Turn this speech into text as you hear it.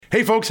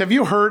Hey folks, have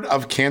you heard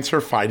of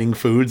cancer-fighting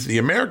foods? The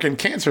American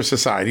Cancer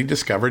Society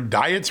discovered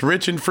diets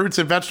rich in fruits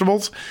and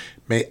vegetables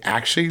may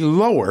actually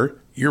lower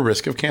your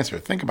risk of cancer.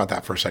 Think about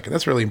that for a second.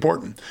 That's really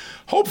important.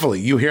 Hopefully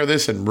you hear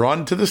this and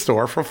run to the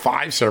store for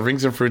 5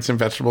 servings of fruits and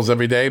vegetables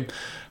every day.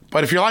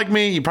 But if you're like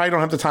me, you probably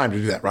don't have the time to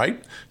do that,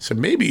 right? So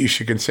maybe you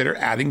should consider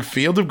adding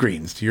Field of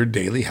Greens to your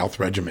daily health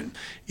regimen.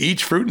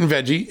 Each fruit and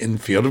veggie in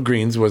Field of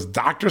Greens was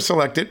doctor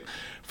selected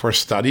for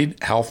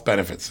studied health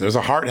benefits. There's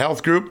a heart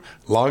health group,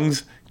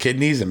 lungs,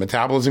 kidneys, and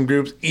metabolism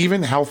groups,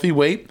 even healthy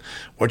weight.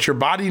 What your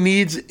body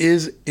needs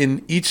is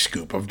in each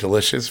scoop of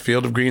delicious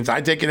Field of Greens.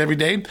 I take it every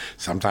day.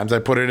 Sometimes I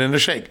put it in a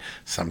shake.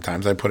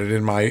 Sometimes I put it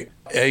in my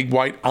egg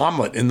white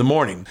omelet in the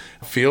morning.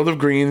 Field of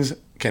Greens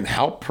can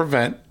help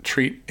prevent,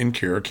 treat, and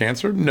cure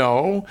cancer?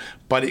 No,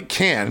 but it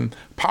can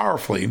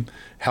powerfully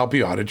help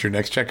you out at your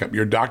next checkup.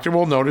 Your doctor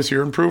will notice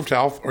your improved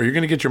health, or you're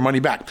going to get your money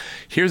back.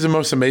 Here's the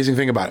most amazing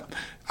thing about it.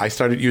 I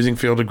started using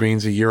Field of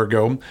Greens a year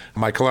ago.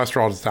 My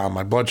cholesterol is down,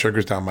 my blood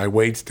sugar's down, my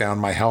weight's down,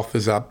 my health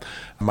is up,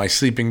 my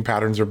sleeping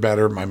patterns are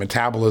better, my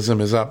metabolism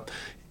is up.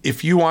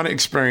 If you want to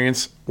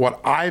experience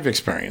what I've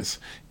experienced,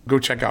 go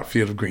check out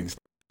Field of Greens.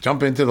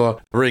 Jump into the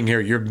ring here.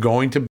 You're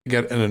going to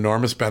get an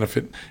enormous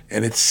benefit,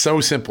 and it's so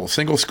simple.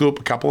 Single scoop,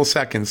 a couple of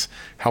seconds,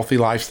 healthy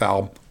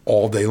lifestyle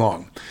all day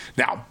long.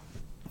 Now,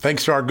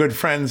 thanks to our good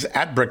friends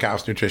at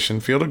Brickhouse Nutrition,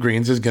 Field of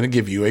Greens is going to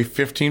give you a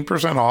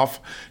 15% off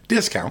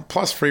discount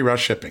plus free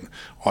rush shipping.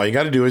 All you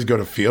got to do is go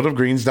to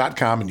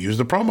fieldofgreens.com and use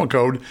the promo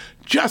code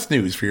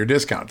JUSTNEWS for your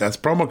discount. That's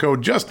promo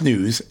code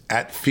JUSTNEWS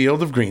at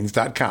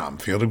fieldofgreens.com.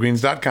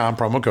 Fieldofgreens.com,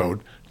 promo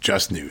code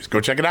JUSTNEWS.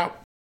 Go check it out.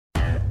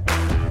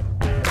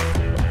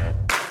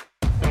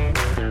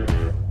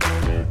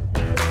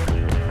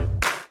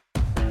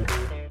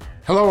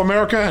 Hello,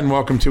 America, and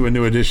welcome to a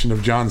new edition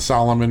of John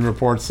Solomon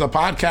Reports, the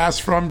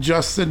podcast from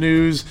Just the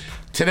News.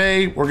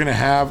 Today, we're going to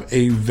have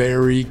a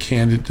very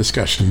candid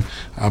discussion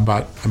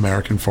about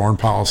American foreign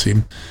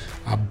policy,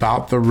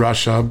 about the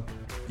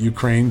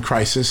Russia-Ukraine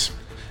crisis,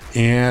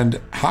 and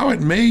how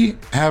it may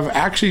have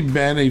actually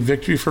been a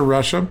victory for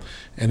Russia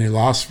and a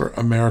loss for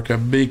America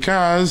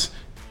because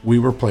we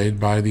were played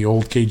by the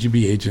old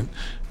KGB agent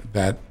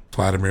that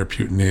Vladimir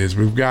Putin is.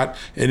 We've got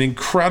an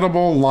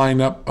incredible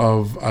lineup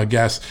of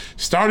guests,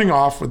 starting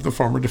off with the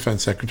former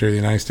Defense Secretary of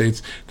the United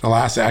States, the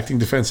last acting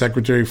Defense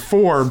Secretary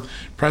for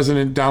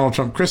President Donald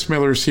Trump. Chris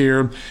Miller's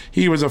here.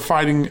 He was a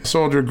fighting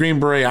soldier, Green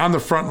Beret, on the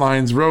front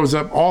lines, rose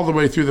up all the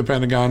way through the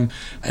Pentagon,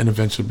 and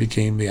eventually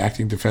became the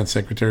acting Defense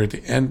Secretary at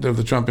the end of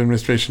the Trump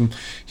administration.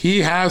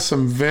 He has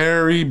some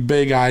very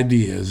big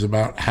ideas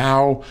about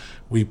how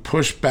we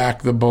push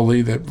back the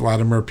bully that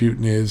Vladimir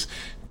Putin is,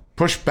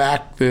 push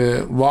back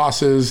the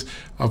losses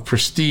of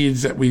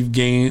prestige that we've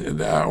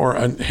gained or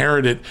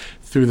inherited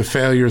through the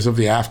failures of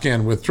the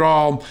Afghan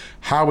withdrawal,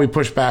 how we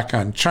push back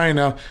on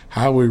China,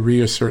 how we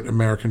reassert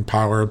American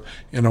power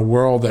in a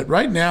world that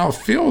right now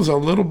feels a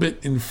little bit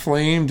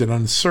inflamed and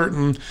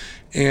uncertain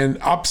and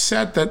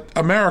upset that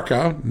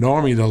America,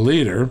 normally the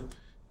leader,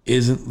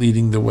 isn't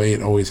leading the way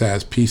it always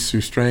has. Peace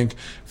through strength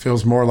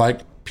feels more like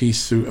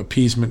peace through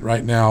appeasement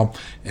right now,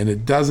 and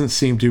it doesn't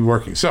seem to be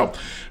working. So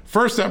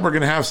first up, we're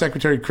going to have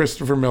Secretary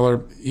Christopher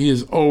Miller. He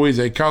is always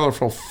a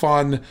colorful,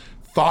 fun,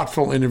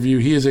 thoughtful interview.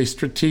 He is a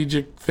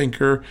strategic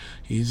thinker.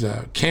 He's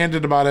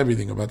candid about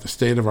everything, about the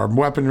state of our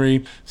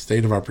weaponry,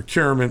 state of our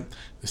procurement,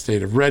 the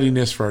state of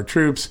readiness for our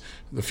troops,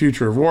 the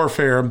future of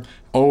warfare.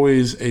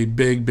 Always a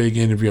big, big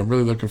interview. I'm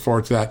really looking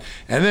forward to that.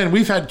 And then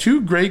we've had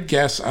 2 great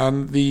guests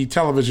on the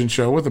television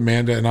show with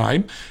Amanda and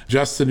I,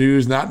 Just the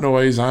News, Not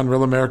Noise, on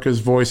Real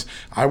America's Voice.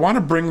 I want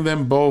to bring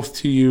them both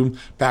to you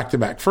back to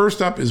back.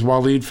 First up is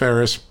Waleed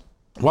Phares.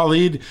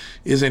 Waleed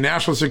is a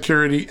national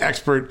security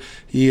expert.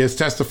 He has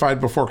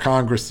testified before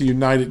Congress, the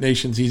United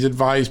Nations. He's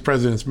advised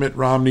Presidents Mitt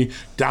Romney,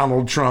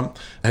 Donald Trump,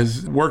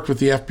 has worked with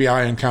the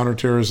FBI on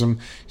counterterrorism.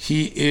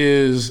 He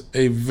is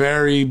a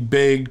very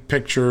big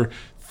picture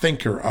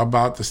thinker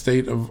about the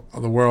state of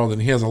the world,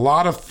 and he has a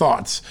lot of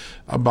thoughts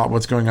about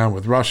what's going on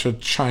with Russia,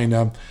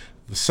 China,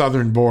 the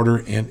southern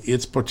border, and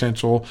its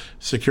potential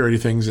security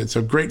things. It's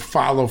a great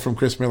follow from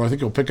Chris Miller. I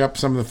think you'll pick up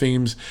some of the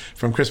themes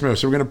from Chris Miller.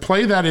 So we're going to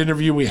play that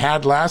interview we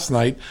had last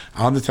night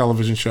on the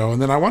television show.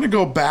 And then I want to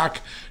go back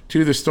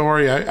to the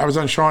story. I was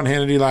on Sean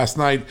Hannity last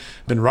night,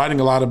 been writing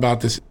a lot about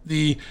this.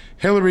 The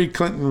Hillary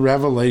Clinton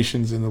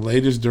revelations in the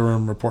latest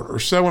Durham report are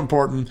so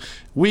important.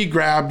 We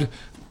grabbed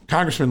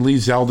Congressman Lee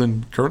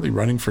Zeldin, currently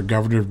running for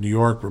governor of New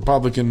York,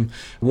 Republican,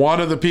 one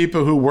of the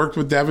people who worked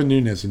with Devin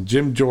Nunes and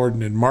Jim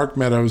Jordan and Mark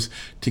Meadows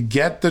to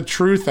get the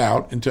truth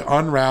out and to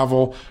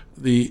unravel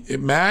the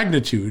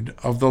magnitude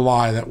of the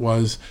lie that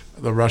was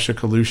the Russia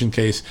collusion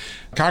case.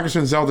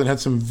 Congressman Zeldin had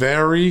some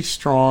very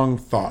strong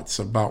thoughts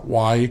about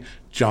why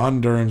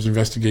John Durham's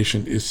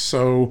investigation is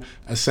so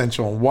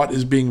essential and what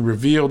is being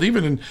revealed,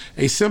 even in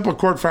a simple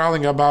court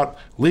filing about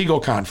legal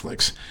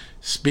conflicts.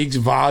 speaks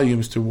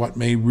volumes to what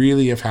may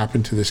really have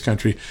happened to this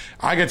country.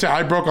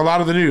 I broke a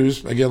lot of the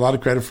news. I get a lot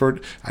of credit for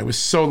it. I was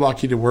so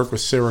lucky to work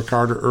with Sarah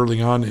Carter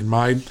early on in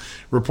my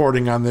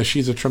reporting on this.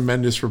 She's a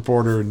tremendous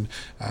reporter, and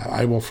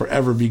I will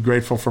forever be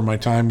grateful for my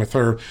time with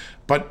her.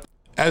 But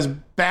as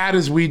bad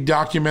as we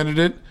documented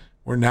it,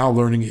 we're now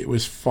learning it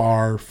was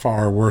far,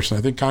 far worse. And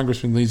I think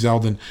Congressman Lee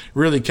Zeldin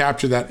really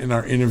captured that in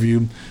our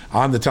interview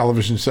on the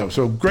television show.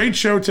 So great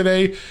show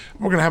today.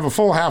 We're going to have a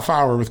full half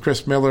hour with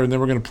Chris Miller, and then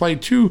we're going to play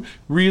two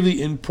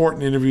really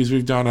important interviews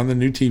we've done on the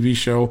new TV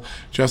show,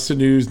 Just the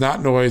News,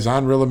 Not Noise,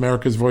 on Real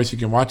America's Voice. You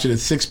can watch it at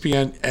 6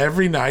 p.m.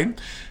 every night.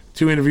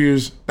 Two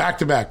interviews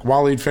back-to-back.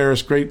 Waleed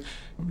Phares, great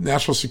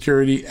national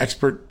security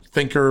expert,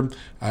 thinker,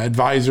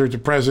 advisor to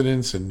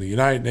presidents and the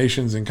United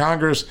Nations and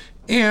Congress.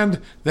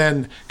 And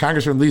then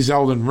Congressman Lee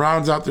Zeldin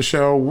rounds out the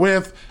show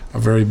with a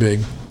very big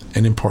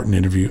and important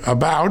interview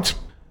about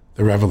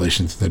the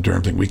revelations of the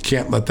Durham thing. We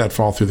can't let that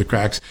fall through the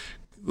cracks.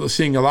 We're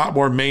seeing a lot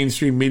more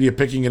mainstream media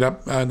picking it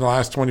up in the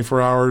last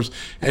 24 hours.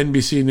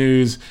 NBC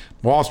News,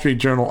 Wall Street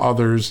Journal,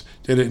 others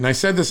did it. And I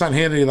said this on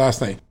Hannity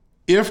last night.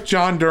 If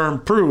John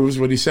Durham proves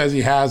what he says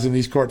he has in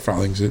these court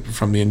filings,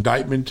 from the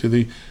indictment to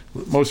the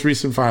most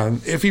recent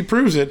filing, if he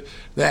proves it,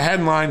 the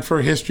headline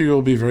for history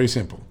will be very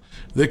simple.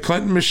 The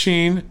Clinton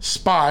machine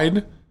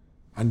spied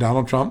on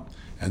Donald Trump,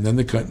 and then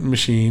the Clinton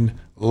machine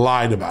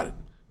lied about it.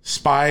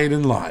 Spied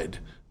and lied.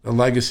 The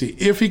legacy,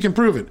 if he can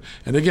prove it.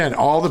 And again,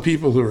 all the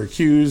people who are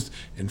accused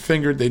and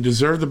fingered, they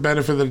deserve the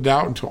benefit of the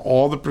doubt until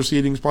all the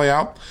proceedings play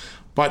out.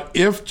 But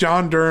if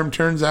John Durham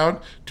turns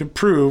out to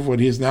prove what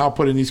he has now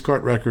put in these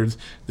court records,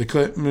 the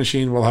Clinton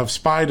machine will have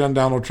spied on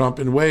Donald Trump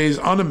in ways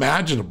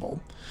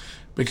unimaginable,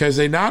 because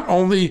they not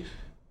only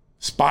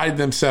spied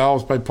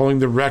themselves by pulling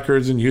the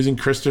records and using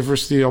Christopher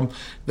Steele,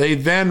 they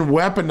then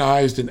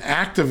weaponized and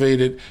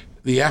activated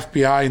the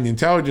FBI and the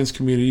intelligence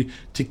community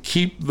to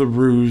keep the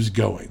ruse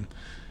going.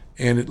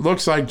 And it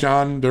looks like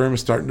John Durham is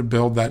starting to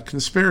build that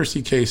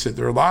conspiracy case that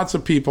there are lots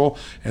of people,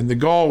 and the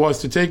goal was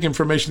to take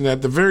information that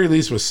at the very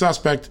least was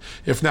suspect,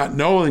 if not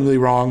knowingly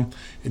wrong,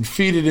 and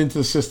feed it into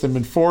the system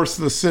and force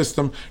the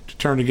system to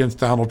turn against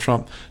Donald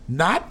Trump,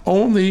 not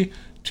only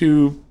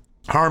to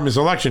harm his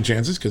election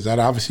chances, because that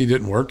obviously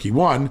didn't work, he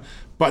won,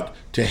 but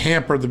to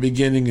hamper the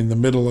beginning and the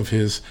middle of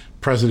his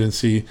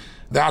presidency.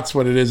 That's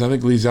what it is. I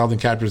think Lee Zeldin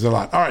captures a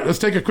lot. All right, let's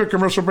take a quick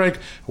commercial break.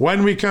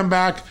 When we come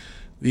back,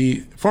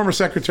 the former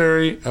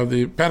Secretary of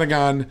the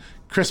Pentagon,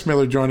 Chris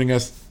Miller, joining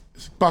us.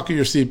 Buckle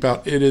your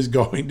seatbelt. It is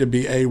going to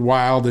be a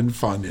wild and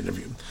fun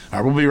interview. All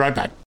right, we'll be right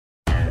back.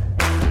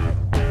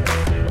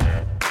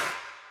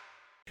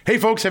 Hey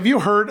folks, have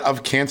you heard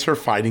of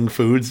cancer-fighting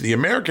foods? The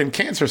American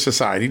Cancer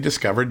Society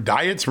discovered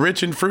diets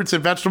rich in fruits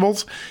and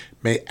vegetables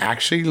may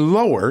actually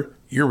lower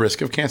your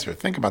risk of cancer.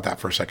 Think about that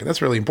for a second.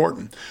 That's really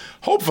important.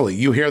 Hopefully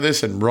you hear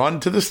this and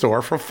run to the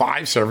store for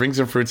 5 servings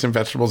of fruits and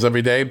vegetables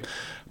every day.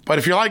 But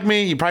if you're like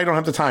me, you probably don't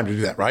have the time to do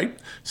that, right?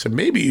 So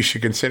maybe you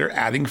should consider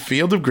adding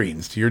Field of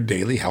Greens to your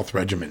daily health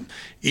regimen.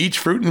 Each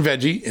fruit and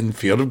veggie in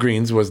Field of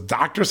Greens was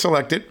doctor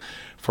selected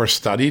for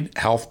studied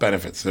health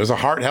benefits. There's a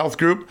heart health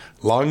group,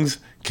 lungs,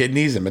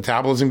 kidneys, and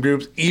metabolism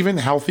groups, even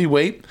healthy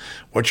weight.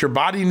 What your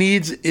body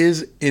needs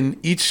is in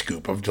each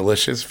scoop of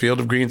delicious Field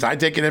of Greens. I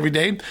take it every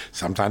day.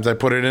 Sometimes I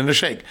put it in a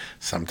shake.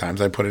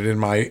 Sometimes I put it in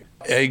my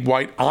egg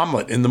white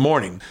omelet in the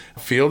morning.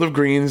 Field of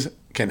Greens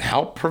can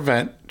help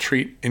prevent,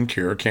 treat, and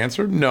cure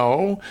cancer?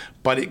 No,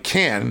 but it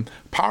can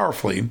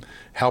powerfully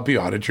help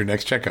you out at your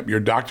next checkup. Your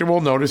doctor will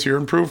notice your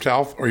improved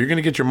health, or you're going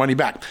to get your money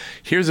back.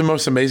 Here's the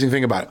most amazing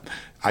thing about it.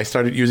 I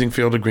started using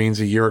Field of Greens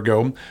a year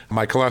ago.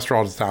 My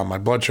cholesterol is down, my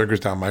blood sugar's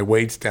down, my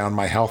weight's down,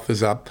 my health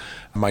is up,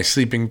 my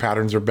sleeping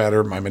patterns are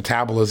better, my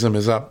metabolism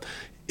is up.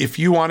 If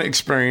you want to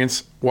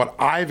experience what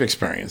I've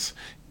experienced,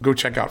 go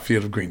check out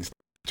Field of Greens.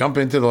 Jump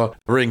into the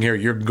ring here.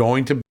 You're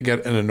going to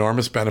get an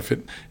enormous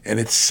benefit, and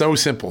it's so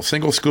simple.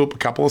 Single scoop, a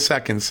couple of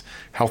seconds,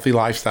 healthy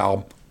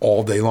lifestyle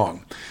all day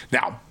long.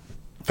 Now,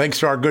 thanks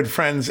to our good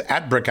friends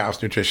at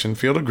Brickhouse Nutrition,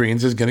 Field of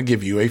Greens is going to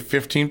give you a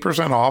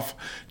 15% off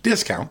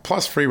discount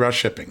plus free rush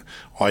shipping.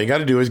 All you got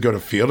to do is go to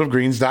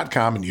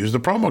fieldofgreens.com and use the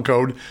promo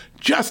code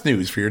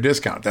JUSTNEWS for your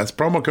discount. That's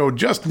promo code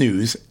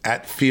JUSTNEWS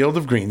at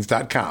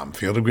fieldofgreens.com.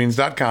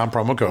 Fieldofgreens.com,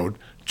 promo code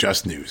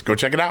JUSTNEWS. Go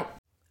check it out.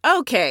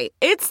 Okay,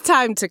 it's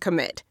time to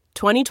commit.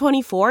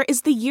 2024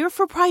 is the year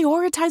for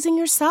prioritizing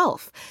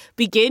yourself.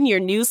 Begin your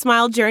new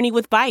smile journey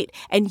with Byte,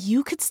 and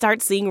you could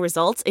start seeing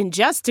results in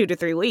just 2 to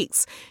 3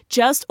 weeks.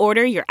 Just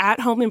order your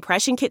at-home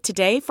impression kit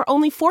today for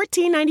only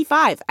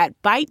 $14.95 at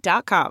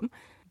Byte.com.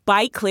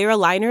 Byte Clear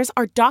aligners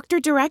are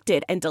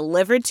doctor-directed and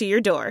delivered to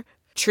your door.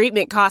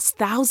 Treatment costs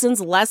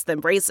thousands less than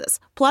braces.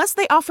 Plus,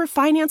 they offer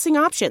financing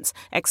options,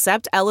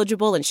 accept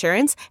eligible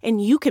insurance,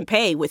 and you can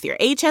pay with your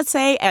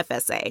HSA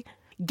FSA.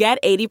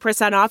 Get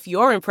 80% off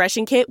your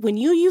impression kit when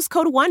you use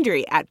code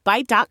WONDERY at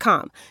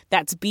Byte.com.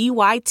 That's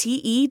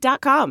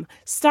BYTE.com.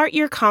 Start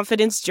your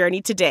confidence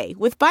journey today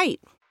with Byte.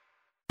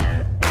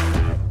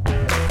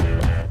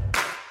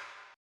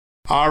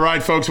 All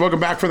right, folks, welcome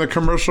back from the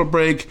commercial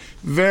break.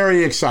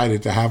 Very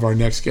excited to have our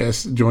next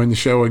guest join the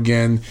show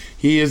again.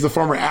 He is the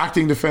former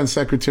acting defense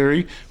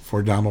secretary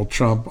for Donald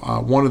Trump,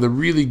 one of the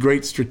really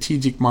great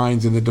strategic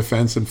minds in the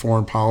defense and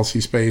foreign policy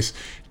space.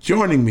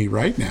 Joining me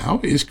right now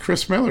is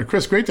Chris Miller.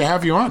 Chris, great to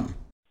have you on.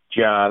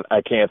 John,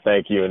 I can't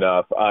thank you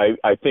enough. I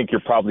think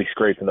you're probably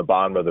scraping the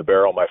bottom of the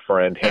barrel, my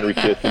friend. Henry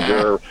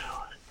Kissinger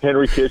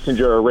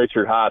or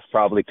Richard Haas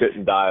probably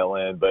couldn't dial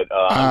in, but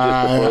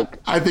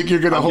I think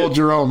you're going to hold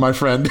your own, my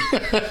friend.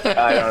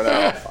 I don't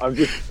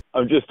know.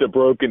 I'm just a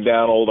broken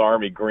down old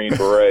Army Green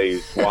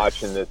Beret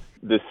watching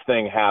this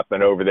thing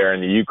happen over there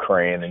in the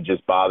Ukraine, and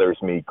just bothers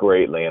me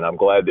greatly. And I'm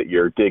glad that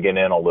you're digging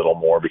in a little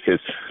more, because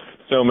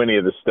so many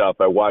of the stuff,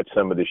 I watched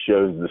some of the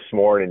shows this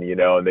morning,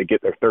 and they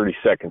get their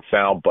 30-second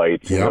sound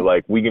bites, and they're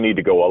like, we need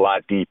to go a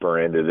lot deeper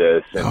into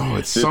this. And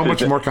it's so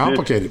much more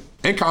complicated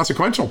and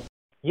consequential.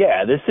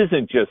 Yeah, this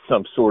isn't just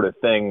some sort of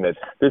thing this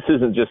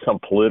isn't just some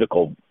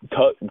political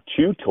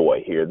chew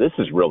toy here. This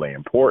is really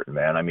important,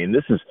 man. I mean,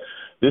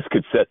 this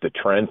could set the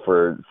trend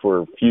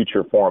for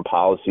future foreign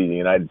policy in the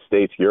United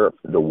States, Europe,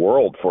 the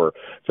world for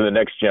the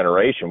next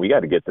generation. We got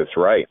to get this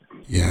right.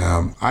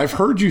 Yeah, I've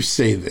heard you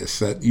say this,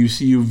 that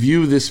you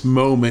view this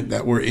moment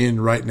that we're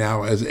in right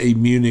now as a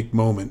Munich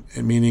moment,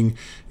 and meaning,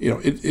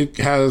 it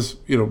has,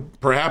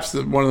 perhaps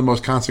one of the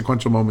most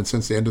consequential moments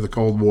since the end of the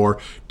Cold War.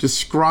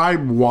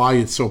 Describe why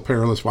it's so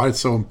perilous, why it's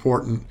so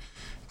important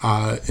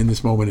in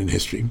this moment in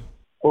history.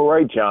 Well,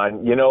 right,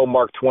 John.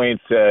 Mark Twain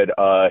said,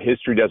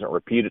 history doesn't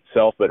repeat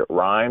itself, but it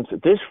rhymes.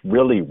 This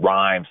really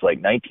rhymes,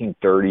 like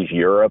 1930s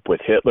Europe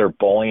with Hitler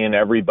bullying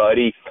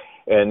everybody.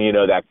 And,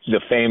 that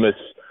the famous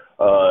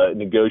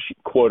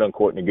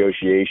quote-unquote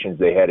negotiations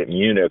they had at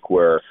Munich,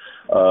 where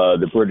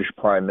the British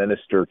Prime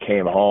Minister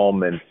came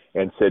home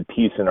and said,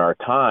 peace in our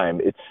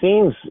time. It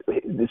seems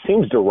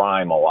to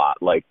rhyme a lot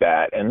like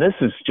that. And this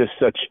is just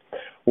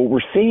what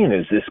we're seeing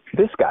is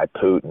this guy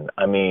Putin.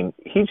 I mean,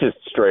 he's just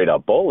straight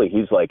up bully.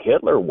 He's like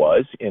Hitler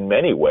was in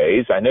many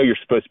ways. I know you're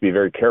supposed to be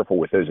very careful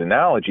with those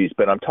analogies,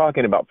 but I'm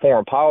talking about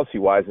foreign policy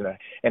wise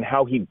and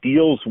how he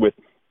deals with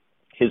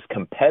his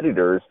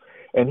competitors.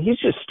 And he's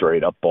just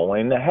straight up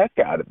bullying the heck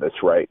out of us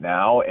right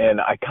now. And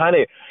I kind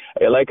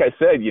of, like I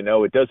said,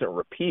 it doesn't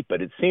repeat,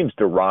 but it seems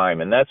to rhyme.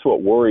 And that's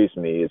what worries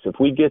me, is if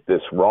we get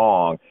this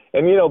wrong.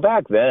 And,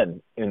 back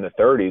then in the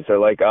 30s, they're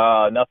like,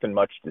 nothing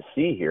much to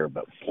see here.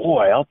 But,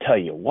 boy, I'll tell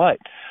you what,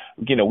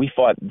 we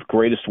fought the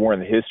greatest war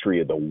in the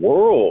history of the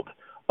world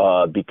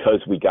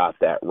because we got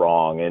that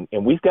wrong.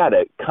 And we've got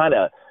to kind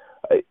of,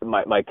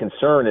 my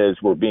concern is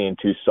we're being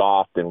too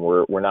soft, and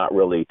we're not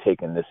really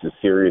taking this as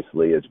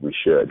seriously as we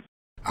should.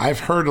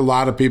 I've heard a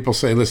lot of people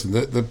say, listen,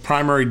 the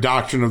primary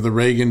doctrine of the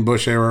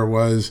Reagan-Bush era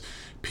was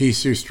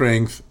peace through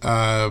strength,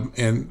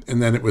 and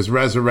then it was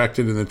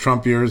resurrected in the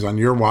Trump years on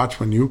your watch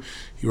when you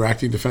were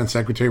acting defense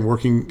secretary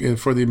working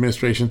for the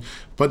administration.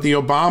 But the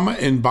Obama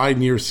and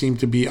Biden years seem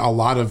to be a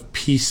lot of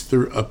peace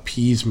through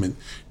appeasement.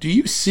 Do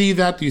you see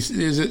that?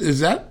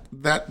 Is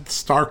that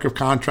stark of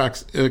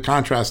contrast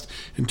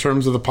in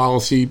terms of the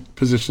policy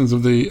positions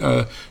of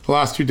the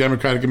last two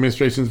Democratic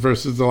administrations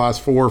versus the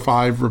last 4 or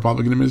 5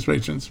 Republican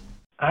administrations?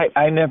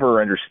 I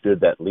never understood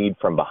that lead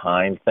from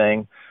behind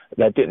thing.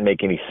 That didn't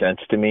make any sense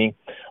to me.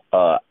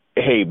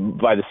 Hey,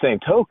 by the same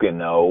token,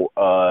 though,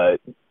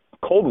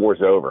 Cold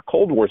War's over.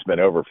 Cold War's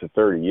been over for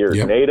 30 years.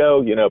 Yep.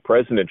 NATO,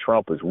 President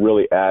Trump was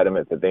really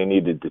adamant that they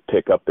needed to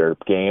pick up their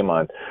game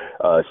on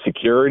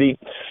security.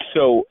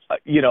 So,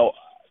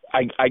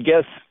 I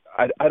guess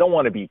I don't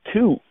want to be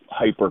too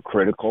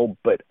hypercritical,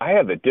 but I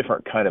have a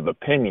different kind of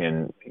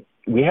opinion.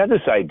 We have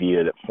this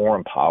idea that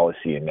foreign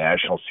policy and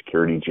national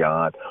security,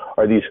 John,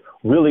 are these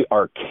really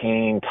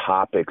arcane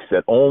topics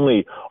that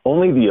only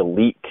the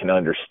elite can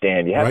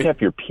understand. You have to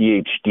have your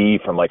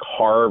PhD from like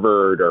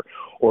Harvard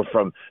or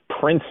from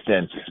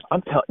Princeton.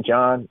 I'm telling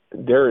John,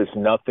 there is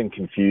nothing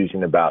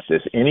confusing about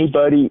this.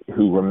 Anybody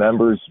who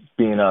remembers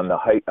being on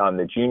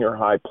the junior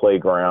high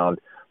playground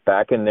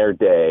back in their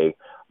day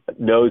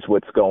knows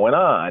what's going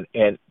on,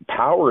 and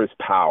power is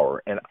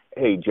power. And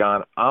hey,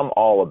 John, I'm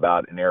all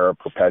about an era of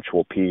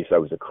perpetual peace. I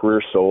was a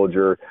career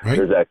soldier. Right.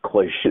 There's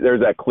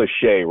that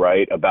cliche,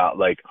 right, about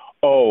like,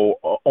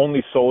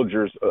 only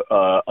soldiers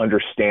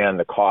understand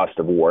the cost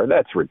of war.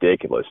 That's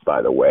ridiculous,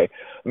 by the way.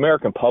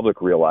 American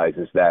public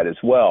realizes that as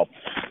well.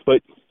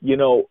 But,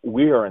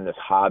 we are in this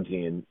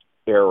Hobbesian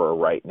era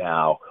right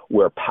now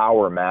where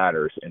power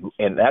matters.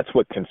 And that's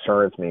what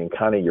concerns me. And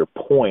kind of your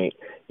point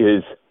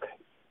is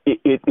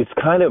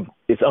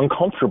it's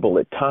uncomfortable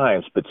at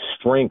times, but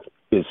strength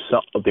is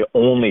the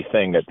only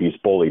thing that these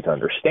bullies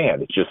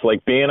understand. It's just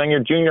like being on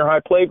your junior high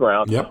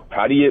playground. Yep.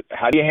 How do you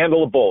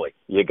handle a bully?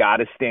 You got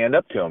to stand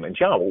up to him. And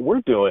John, what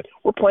we're doing,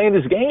 we're playing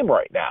this game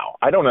right now.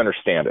 I don't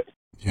understand it.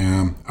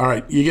 Yeah. All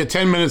right. You get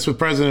 10 minutes with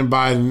President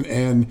Biden,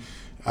 and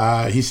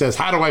he says,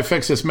 how do I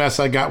fix this mess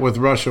I got with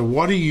Russia?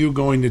 What are you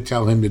going to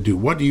tell him to do?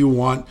 What do you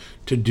want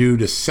to do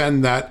to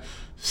send that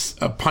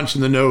punch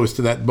in the nose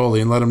to that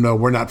bully and let him know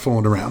we're not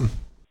fooling around?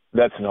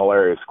 That's an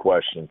hilarious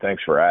question.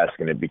 Thanks for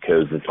asking it,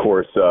 because, of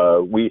course,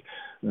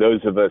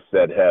 those of us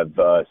that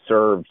have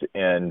served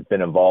and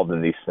been involved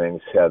in these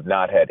things have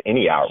not had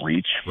any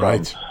outreach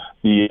from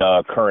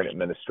the current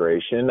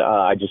administration.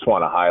 I just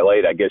want to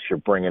highlight, I guess you're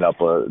picking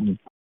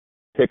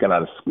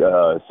on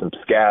some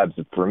scabs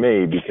for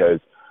me, because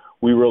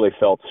we really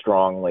felt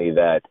strongly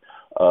that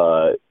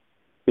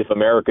if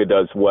America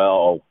does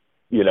well,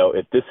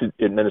 if this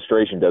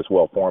administration does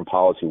well, foreign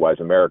policy-wise,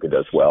 America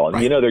does well. And,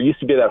 there used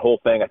to be that whole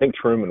thing. I think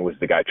Truman was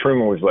the guy.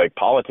 Truman was like,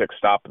 politics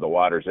stop at the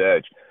water's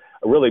edge.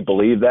 I really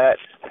believe that.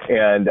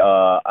 And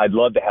I'd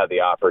love to have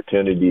the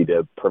opportunity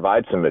to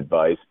provide some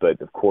advice,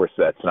 but of course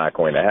that's not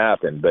going to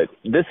happen. But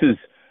this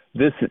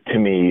to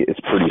me is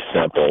pretty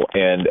simple.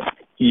 And,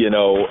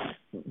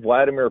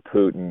 Vladimir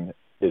Putin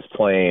is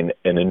playing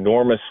an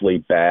enormously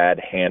bad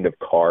hand of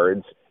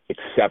cards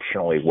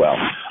exceptionally well.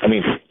 I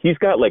mean, he's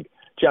got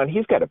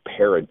he's got a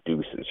pair of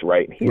deuces,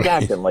 right? He's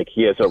acting like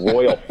he has a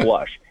royal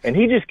flush, and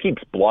he just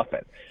keeps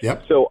bluffing.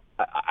 Yep. So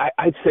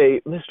I'd say,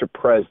 Mr.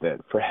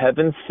 President, for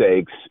heaven's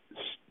sakes,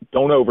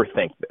 don't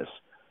overthink this.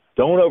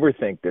 Don't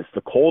overthink this.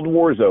 The Cold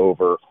War's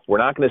over. We're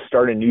not going to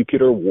start a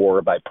nuclear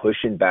war by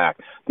pushing back.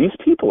 These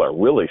people are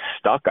really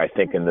stuck, I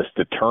think, in this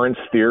deterrence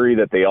theory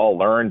that they all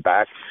learned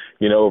back,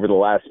 over the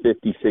last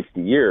 50,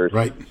 60 years.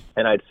 Right.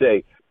 And I'd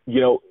say,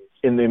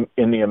 in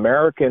the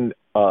American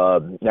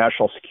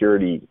national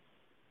security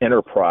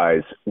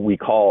enterprise,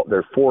 there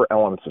are 4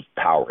 elements of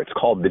power. It's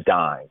called the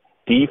DIME.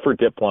 D for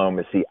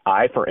diplomacy,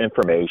 I for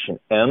information,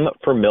 M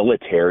for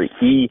military,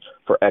 E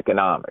for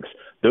economics.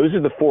 Those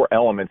are the 4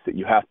 elements that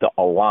you have to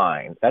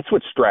align. That's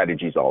what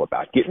strategy is all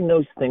about, getting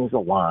those things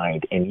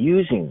aligned and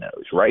using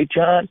those, right,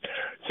 John?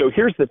 So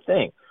here's the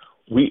thing.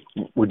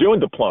 We're doing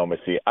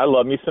diplomacy. I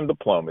love me some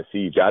diplomacy.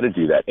 You got to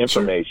do that.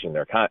 Information,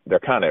 they're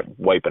kind of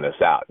wiping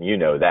us out, and you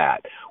know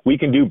that. We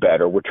can do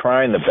better. We're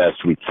trying the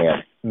best we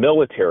can.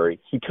 Military,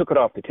 he took it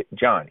off the table.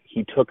 John,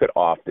 he took it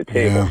off the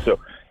table. Yeah. So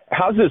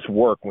how's this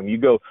work when you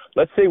go,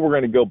 let's say we're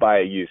going to go buy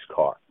a used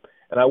car,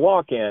 and I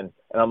walk in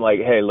and I'm like,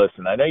 hey,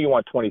 listen, I know you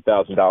want $20,000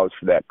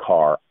 for that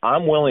car.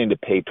 I'm willing to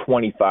pay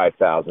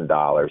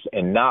 $25,000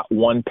 and not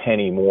one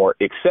penny more,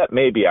 except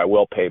maybe I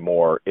will pay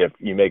more if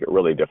you make it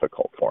really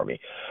difficult for me.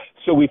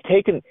 So we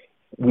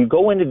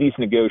go into these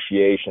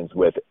negotiations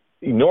with,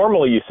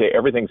 normally you say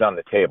everything's on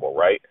the table,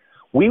 right?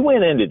 We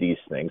went into these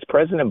things,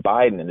 President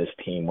Biden and his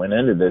team went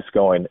into this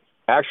going,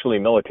 actually,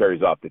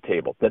 military's off the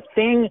table. The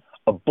thing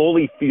a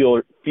bully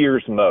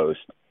fears most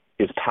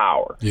is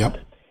power. Yep.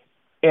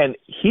 And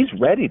he's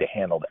ready to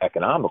handle the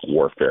economic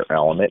warfare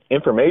element.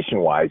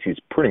 Information-wise, he's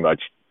pretty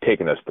much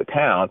taken us to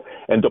town,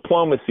 and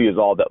diplomacy is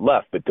all that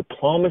left. But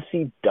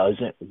diplomacy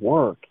doesn't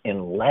work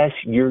unless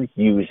you're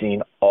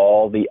using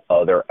all the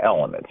other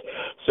elements.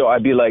 So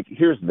I'd be like,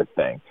 here's the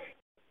thing.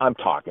 I'm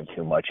talking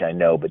too much, I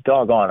know, but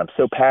doggone, I'm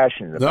so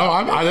passionate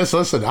about this.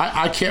 Listen,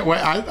 I can't wait.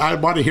 I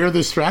want to hear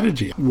this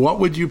strategy. What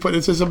would you put?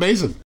 This is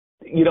amazing.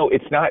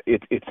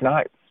 It's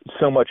not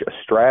so much a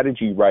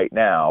strategy right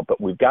now, but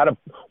we got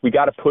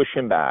to push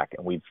him back,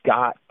 and we've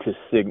got to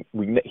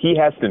he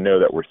has to know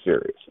that we're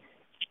serious.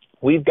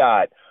 We've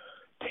got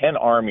 10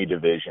 Army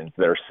divisions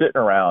that are sitting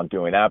around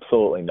doing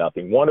absolutely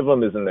nothing. One of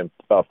them is in the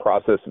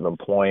process of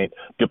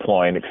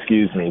deploying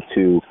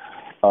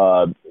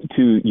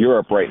to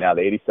Europe right now,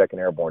 the 82nd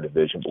Airborne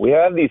Division. But we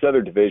have these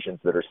other divisions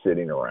that are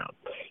sitting around.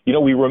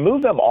 We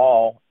removed them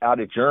all out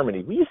of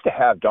Germany. We used to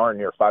have darn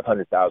near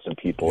 500,000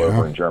 people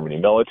over in Germany,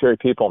 military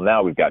people.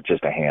 Now we've got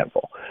just a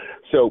handful.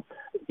 So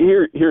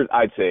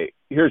I'd say,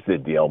 here's the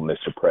deal,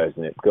 Mr.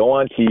 President. Go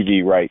on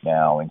TV right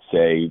now and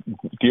say,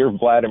 dear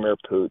Vladimir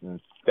Putin,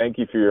 thank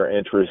you for your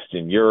interest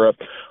in Europe.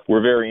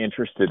 We're very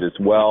interested as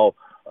well.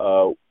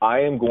 I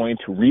am going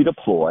to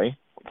redeploy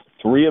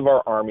 3 of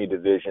our Army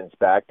divisions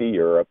back to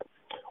Europe.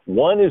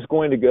 One is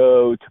going to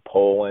go to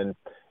Poland.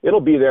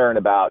 It'll be there in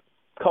about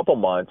a couple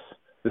months.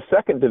 The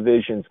 2nd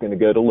division is going to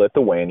go to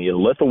Lithuania. The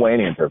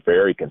Lithuanians are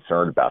very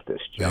concerned about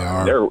this,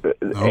 John.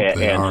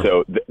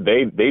 So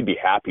they'd be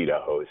happy to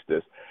host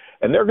us.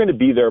 And they're going to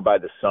be there by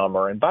the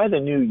summer. And by the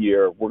new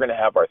year, we're going to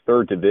have our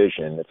 3rd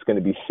division that's going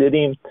to be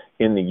sitting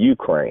in the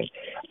Ukraine.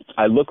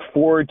 I look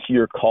forward to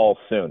your call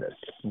soonest.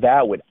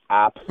 That would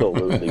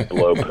absolutely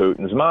blow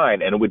Putin's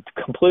mind, and it would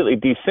completely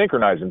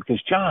desynchronize him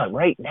because, John,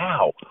 right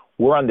now,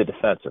 we're on the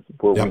defensive.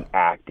 We're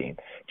reacting.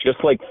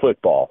 Just like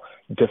football,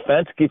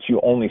 defense gets you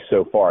only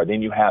so far.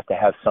 Then you have to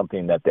have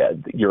something that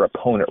your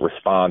opponent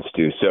responds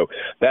to. So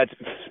that's,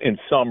 in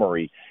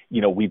summary,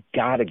 we've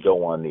got to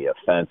go on the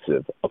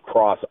offensive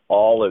across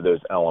all of those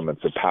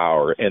elements of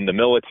power. And the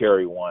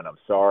military one, I'm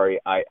sorry,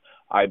 I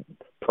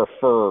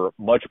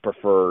much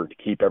prefer to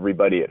keep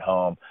everybody at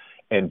home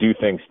and do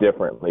things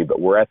differently. But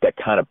we're at that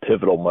kind of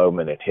pivotal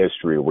moment in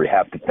history where we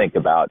have to think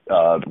about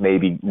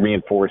maybe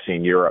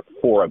reinforcing Europe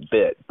for a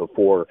bit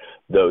before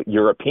the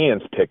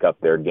Europeans pick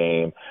up their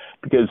game,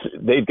 because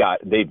they've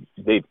got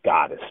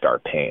to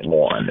start paying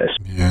more on this.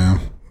 Yeah.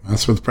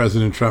 That's what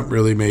President Trump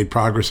really made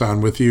progress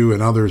on with you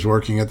and others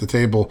working at the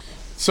table.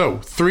 So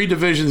 3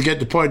 divisions get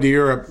deployed to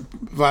Europe.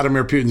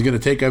 Vladimir Putin's going to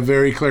take a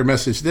very clear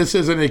message. This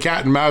isn't a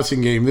cat and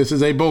mousing game. This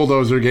is a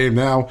bulldozer game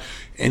now.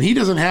 And he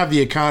doesn't have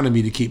the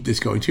economy to keep this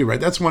going too,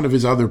 right? That's one of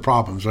his other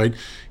problems, right?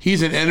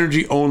 He's an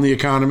energy-only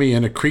economy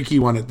and a creaky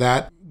one at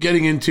that.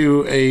 Getting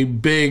into a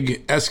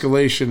big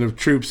escalation of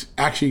troops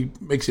actually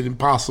makes it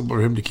impossible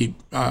for him to keep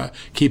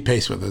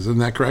pace with us. Isn't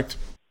that correct?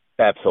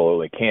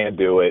 Absolutely. Can't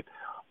do it.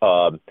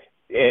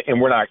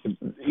 And we're not.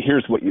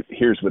 Here's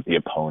what the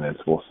opponents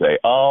will say.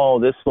 Oh,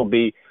 we'll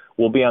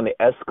be on the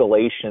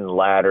escalation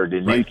ladder to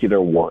nuclear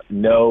war.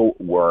 No,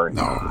 we're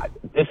not.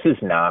 This is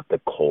not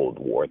the Cold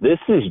War. This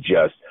is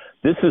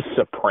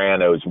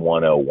Sopranos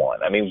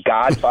 101. I mean,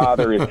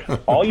 Godfather is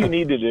all you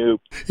need to do.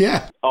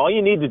 Yeah. All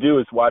you need to do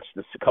is watch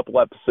a couple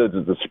episodes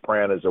of The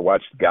Sopranos or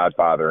watch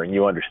Godfather, and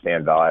you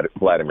understand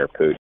Vladimir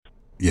Putin.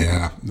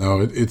 Yeah, no,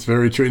 it's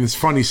very true. And it's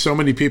funny, so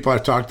many people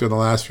I've talked to in the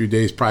last few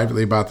days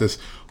privately about this,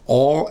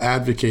 all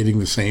advocating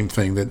the same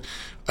thing, that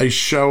a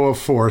show of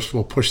force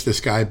will push this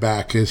guy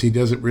back because he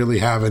doesn't really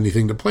have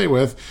anything to play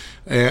with.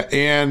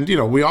 And,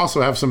 we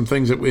also have some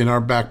things that in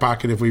our back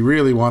pocket if we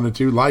really wanted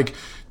to, like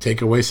take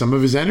away some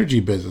of his energy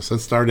business.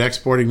 Let's start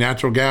exporting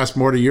natural gas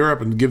more to Europe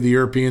and give the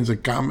Europeans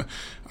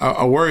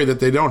a worry that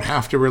they don't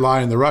have to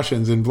rely on the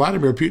Russians. And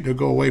Vladimir Putin will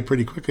go away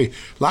pretty quickly.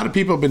 A lot of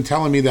people have been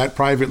telling me that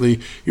privately.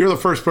 You're the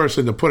first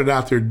person to put it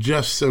out there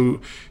just so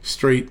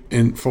straight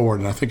and forward.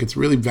 And I think it's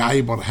really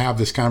valuable to have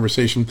this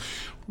conversation.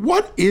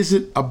 What is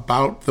it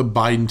about the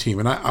Biden team?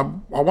 And I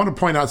want to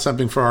point out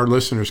something for our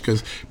listeners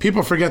because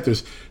people forget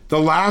this.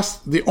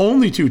 The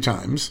only 2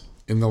 times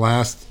in the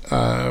last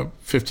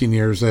 15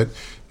 years that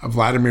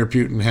Vladimir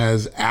Putin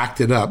has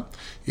acted up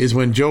is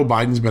when Joe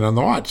Biden's been on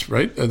the watch,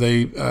 right?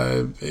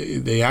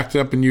 They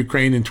acted up in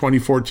Ukraine in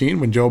 2014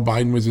 when Joe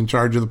Biden was in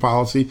charge of the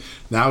policy.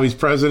 Now he's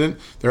president.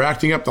 They're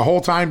acting up the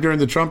whole time during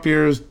the Trump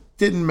years.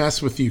 Didn't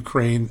mess with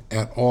Ukraine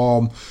at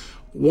all.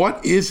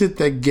 What is it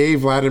that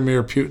gave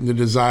Vladimir Putin the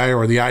desire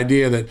or the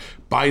idea that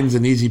Biden's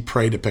an easy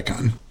prey to pick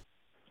on?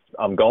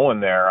 I'm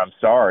going there. I'm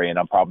sorry, and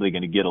I'm probably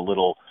going to get a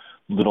little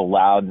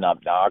loud and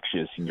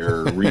obnoxious.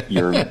 Your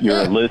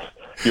list.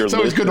 It's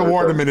always good to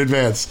warn them in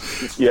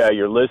advance. Yeah,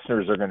 your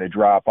listeners are going to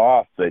drop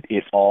off, but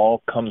it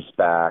all comes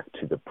back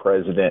to the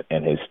president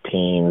and his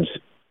team's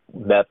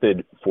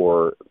method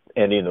for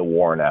ending the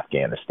war in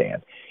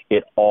Afghanistan.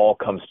 It all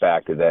comes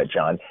back to that,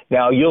 John.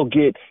 Now you'll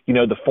get,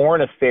 the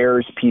foreign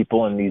affairs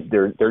people in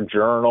their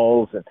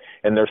journals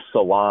and their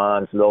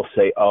salons. They'll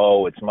say,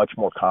 "Oh, it's much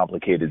more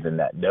complicated than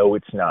that." No,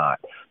 it's not.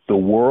 The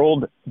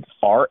world,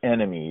 our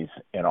enemies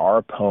and our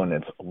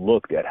opponents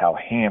looked at how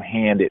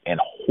ham-handed and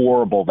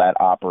horrible that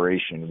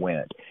operation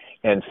went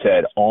and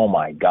said, "Oh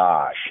my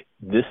gosh,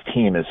 this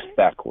team is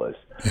feckless."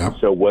 Yep.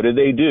 So what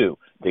do?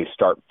 They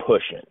start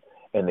pushing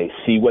and they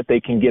see what they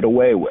can get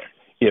away with.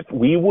 If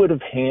we would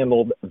have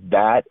handled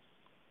that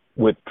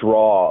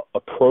withdrawal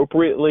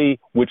appropriately,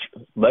 which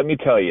let me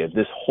tell you,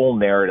 this whole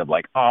narrative,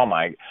 like, oh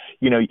my,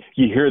 you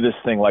hear this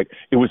thing like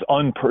it was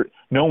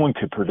no one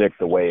could predict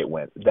the way it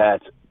went.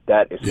 That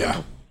is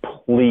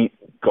complete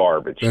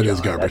garbage. That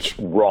is garbage. That's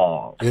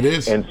wrong. It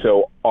is. And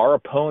so our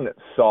opponents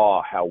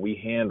saw how we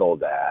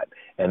handled that,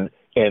 and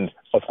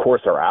of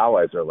course our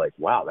allies are like,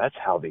 wow, that's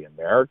how the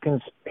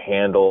Americans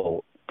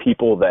handle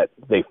people that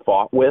they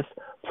fought with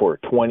for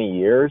 20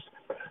 years.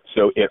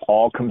 So it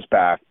all comes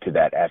back to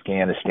that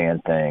Afghanistan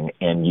thing,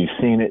 and you've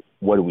seen it.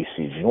 What do we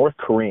see? North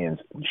Koreans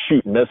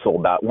shoot missile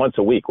about once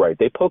a week, right?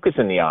 They poke us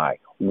in the eye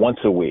once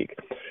a week.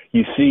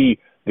 You see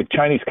the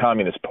Chinese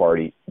Communist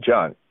Party,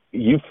 John,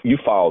 you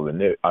follow the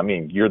news. I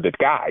mean, you're the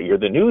guy. You're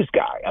the news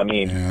guy. I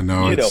mean,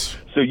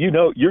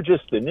 you're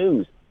just the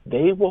news.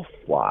 They will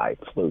fly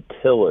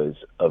flotillas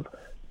of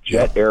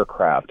jet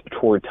aircraft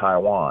toward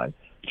Taiwan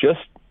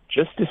just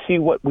to see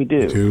what we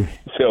do.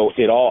 So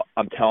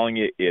I'm telling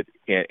you,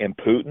 and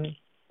Putin,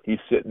 he's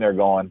sitting there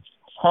going,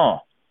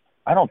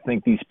 I don't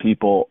think these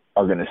people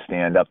are going to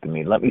stand up to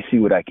me. Let me see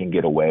what I can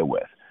get away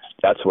with.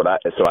 So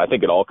I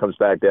think it all comes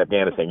back to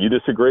Afghanistan. You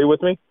disagree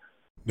with me?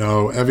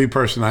 No, every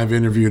person I've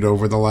interviewed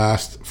over the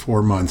last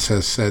 4 months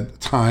has said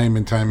time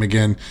and time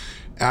again,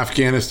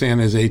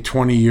 Afghanistan is a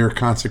 20-year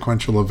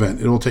consequential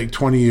event. It will take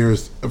 20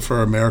 years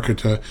for America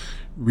to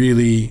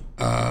really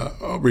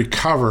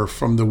recover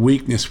from the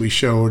weakness we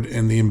showed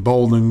and the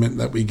emboldenment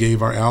that we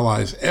gave our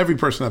allies. Every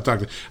person I've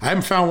talked to, I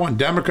haven't found one,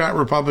 Democrat,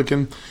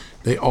 Republican,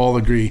 they all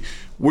agree.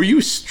 Were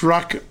you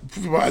struck?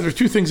 There's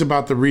 2 things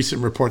about the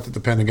recent report that the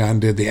Pentagon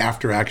did, the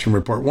after action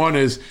report. One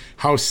is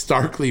how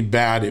starkly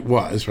bad it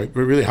was, right?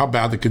 Really how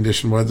bad the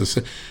condition was.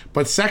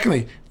 But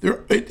secondly,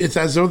 it's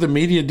as though the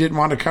media didn't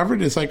want to cover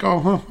it. It's like,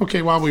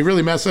 okay, well, we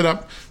really mess it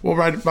up. We'll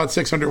write about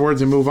 600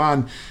 words and move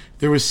on.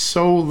 There was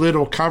so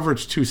little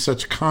coverage to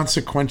such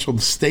consequential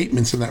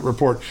statements in that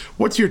report.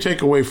 What's your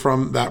takeaway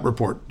from that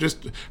report?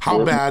 Just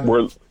how bad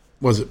was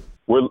it?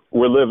 We're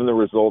living the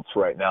results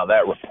right now.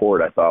 That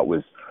report I thought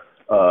was,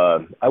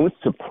 I was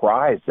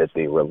surprised that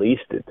they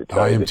released it, to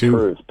tell you the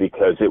truth,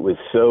 because it was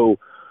so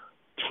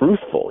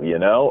truthful,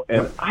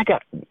 and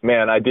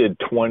I did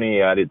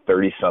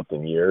 30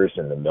 something years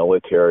in the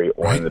military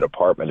or in the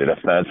Department of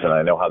Defense, and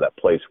I know how that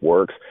place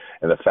works.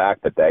 And the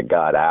fact that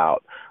got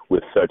out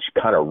with such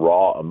kind of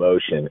raw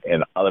emotion.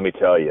 And let me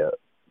tell you,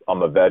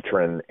 I'm a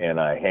veteran and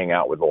I hang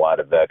out with a lot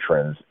of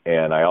veterans,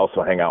 and I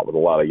also hang out with a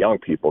lot of young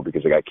people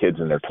because I got kids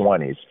in their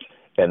 20s,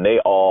 and they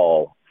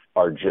all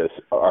are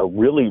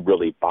really,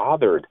 really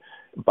bothered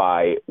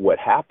by what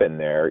happened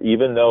there,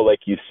 even though, like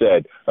you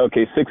said,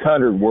 okay,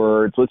 600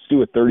 words, let's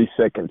do a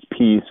 30-second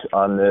piece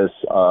on this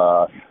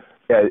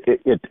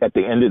at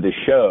the end of the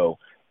show.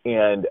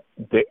 And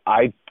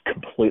I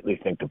completely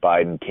think the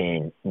Biden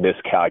team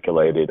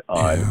miscalculated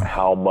on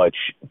how much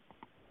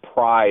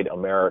pride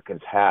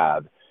Americans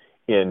have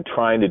in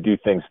trying to do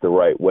things the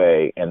right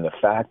way, and the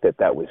fact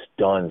that was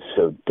done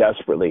so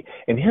desperately.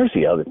 And here's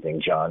the other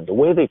thing, John, the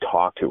way they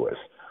talk to us,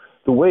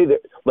 the way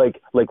that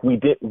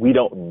we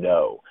don't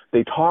know.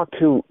 They talk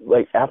to,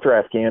 after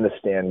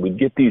Afghanistan, we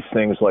get these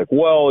things like,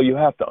 well, you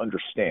have to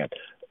understand.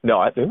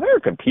 No, the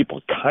American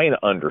people kind of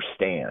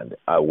understand.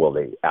 Well,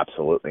 they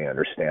absolutely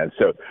understand.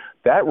 So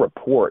that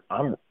report,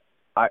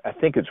 I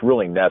think it's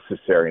really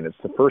necessary, and it's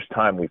the first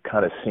time we've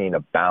kind of seen a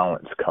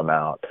balance come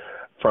out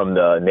from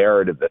the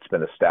narrative that's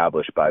been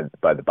established by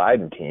the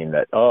Biden team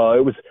that,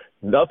 it was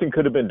nothing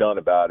could have been done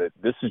about it.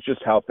 This is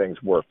just how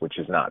things work, which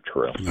is not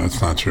true. No,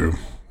 it's not true.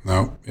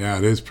 No, yeah,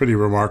 it is pretty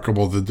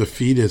remarkable, the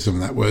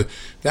defeatism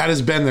that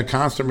has been the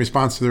constant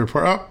response to the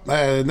report.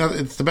 No,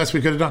 it's the best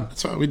we could have done.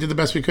 So we did the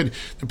best we could.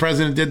 The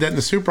president did that in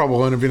the Super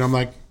Bowl interview, and I'm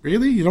like,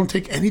 really? You don't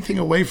take anything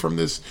away from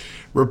this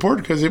report?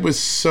 Because it was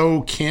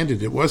so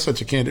candid. It was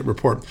such a candid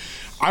report.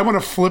 I want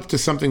to flip to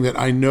something that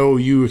I know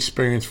you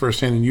experienced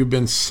firsthand, and you've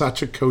been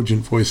such a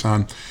cogent voice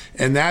on,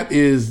 and that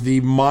is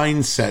the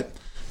mindset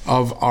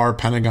of our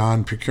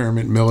Pentagon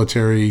procurement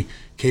military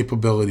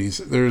capabilities.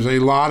 There's a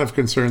lot of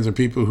concerns of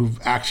people who've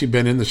actually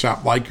been in the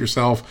shop, like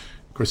yourself.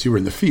 Of course, you were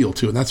in the field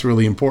too, and that's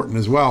really important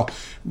as well,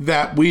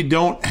 that we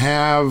don't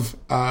have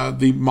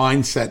the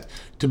mindset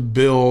to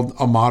build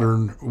a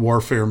modern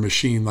warfare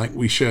machine like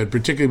we should,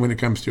 particularly when it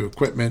comes to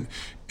equipment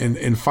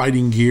and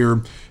fighting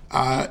gear.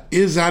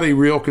 Is that a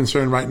real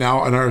concern right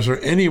now? And is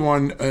there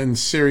anyone in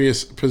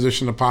serious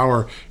position of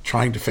power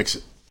trying to fix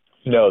it?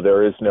 No,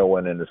 there is no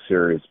one in a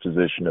serious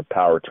position of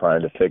power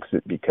trying to fix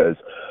it, because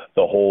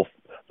the whole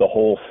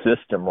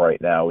system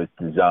right now is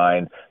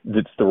designed,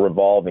 it's the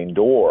revolving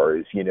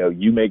doors.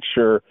 You make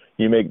sure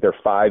there are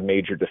 5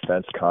 major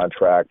defense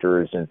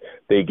contractors, and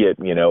they get,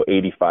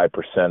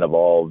 85% of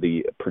all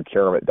the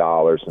procurement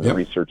dollars and the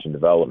research and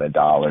development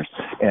dollars.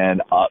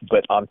 And,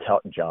 but I'm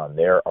telling John,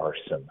 there are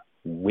some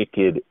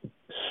wicked,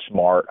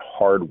 smart,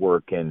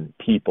 hardworking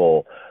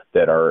people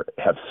that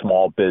have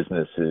small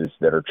businesses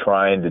that are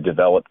trying to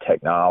develop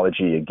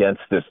technology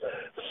against this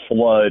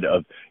flood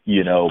of,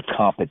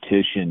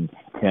 competition.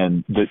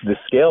 And the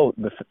scale,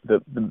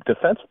 the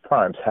defense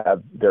primes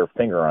have their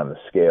finger on the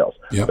scales.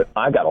 Yep. But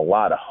I got a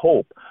lot of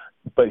hope.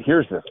 But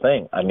here's the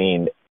thing. I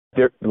mean,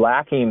 they're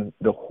lacking.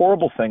 The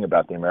horrible thing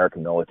about the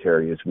American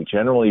military is we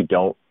generally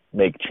don't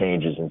make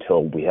changes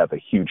until we have a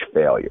huge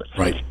failure.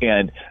 Right.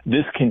 And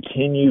this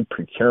continued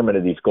procurement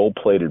of these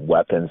gold-plated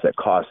weapons that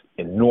cost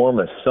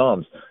enormous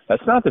sums,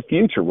 that's not the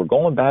future. We're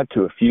going back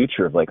to a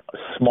future of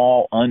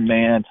small,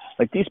 unmanned,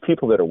 these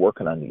people that are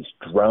working on these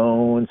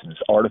drones and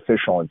this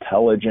artificial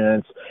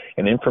intelligence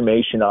and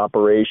information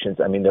operations.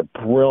 I mean, they're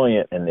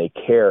brilliant and they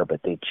care,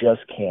 but they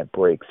just can't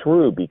break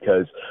through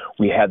because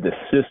we have this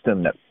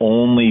system that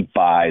only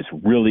buys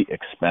really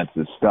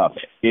expensive stuff.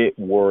 It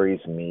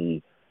worries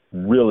me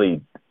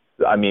really.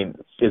 I mean,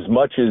 as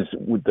much as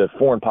with the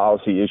foreign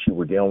policy issue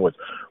we're dealing with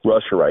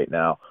Russia right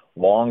now,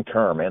 long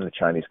term, and the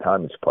Chinese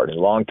Communist Party,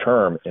 long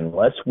term,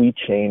 unless we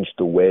change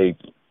the way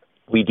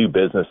we do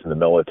business in the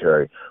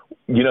military,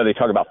 they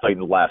talk about fighting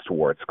the last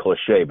war. It's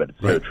cliche, but it's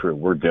so true.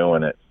 We're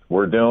doing it.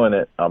 We're doing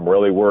it. I'm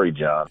really worried,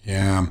 John.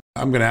 Yeah.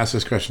 I'm going to ask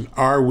this question.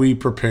 Are we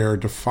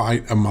prepared to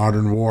fight a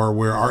modern war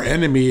where our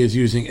enemy is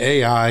using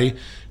AI,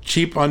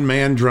 cheap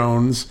unmanned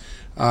drones,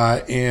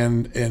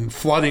 and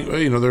flooding?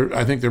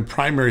 I think their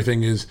primary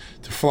thing is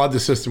to flood the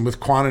system with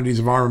quantities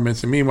of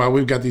armaments. And meanwhile,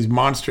 we've got these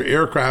monster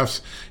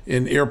aircrafts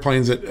and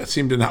airplanes that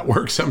seem to not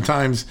work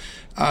sometimes.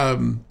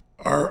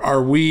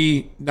 Are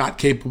we not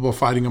capable of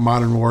fighting a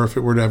modern war if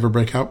it were to ever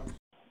break out?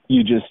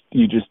 You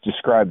just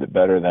described it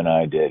better than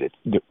I did.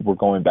 We're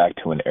going back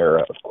to an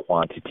era of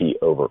quantity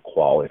over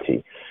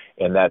quality,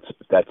 and that's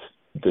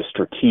the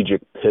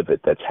strategic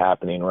pivot that's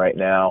happening right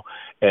now.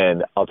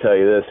 And I'll tell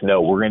you this: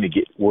 no, we're going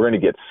to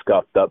get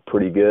scuffed up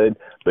pretty good.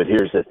 But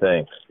here's the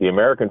thing: the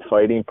American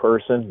fighting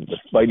person, the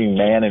fighting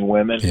man and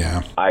women,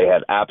 I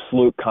have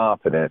absolute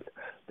confidence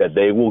that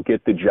they will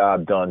get the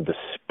job done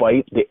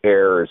despite the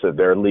errors of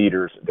their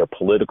leaders, their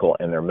political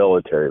and their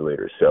military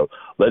leaders. So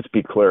let's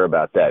be clear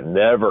about that.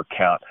 Never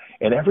count.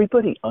 And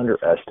everybody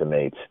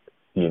underestimates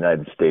the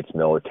United States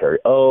military.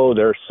 Oh,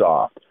 they're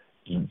soft.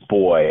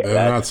 boy,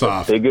 that's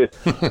soft. Biggest.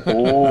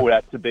 Oh,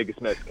 that's the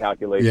biggest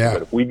miscalculation. Yeah.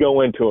 But if we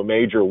go into a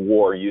major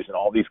war using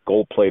all these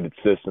gold-plated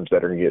systems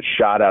that are going to get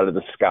shot out of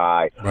the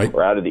sky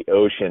or out of the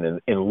ocean,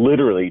 and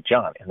literally,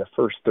 John, in the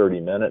first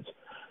 30 minutes,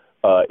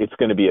 it's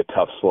going to be a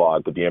tough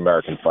slog, but the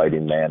American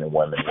fighting man and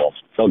women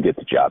they'll get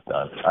the job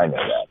done. I know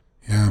that.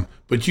 Yeah,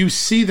 but you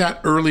see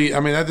that early. I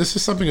mean, this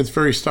is something that's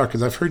very stark,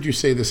 because I've heard you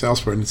say this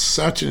elsewhere, and it's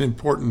such an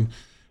important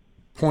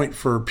point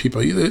for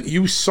people.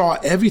 You saw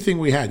everything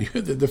we had.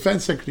 The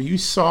defense secretary, you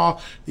saw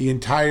the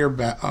entire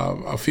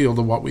field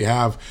of what we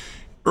have.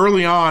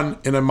 Early on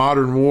in a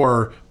modern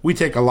war, we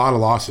take a lot of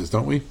losses,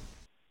 don't we?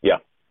 Yeah.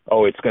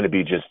 Oh, it's going to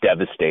be just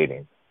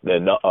devastating, the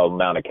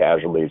amount of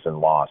casualties and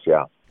loss,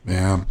 yeah.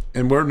 Yeah,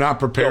 and we're not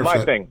prepared for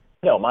that.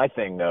 My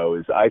thing, though,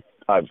 is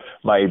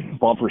my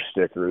bumper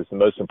sticker is the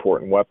most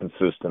important weapon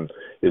system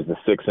is the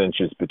 6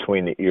 inches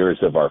between the ears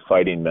of our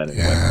fighting men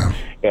and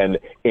women.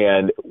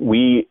 And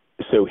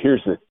so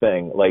here's the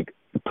thing, like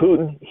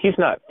Putin, he's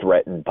not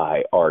threatened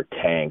by our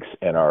tanks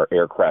and our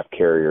aircraft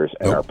carriers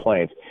and our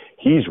planes.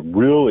 He's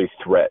really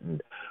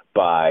threatened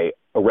by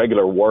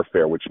irregular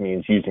warfare, which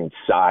means using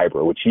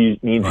cyber, which means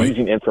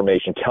using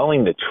information,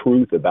 telling the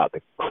truth about the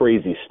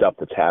crazy stuff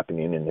that's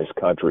happening in this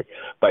country,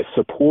 by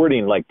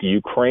supporting like the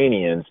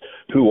Ukrainians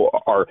who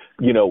are,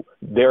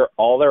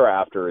 all they're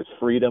after is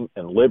freedom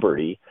and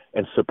liberty,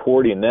 and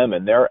supporting them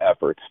in their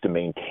efforts to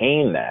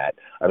maintain that.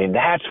 I mean,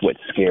 that's what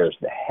scares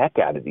the heck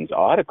out of these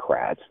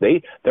autocrats.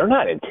 They're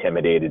not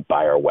intimidated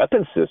by our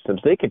weapon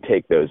systems. They can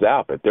take those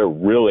out, but they're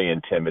really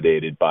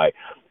intimidated by,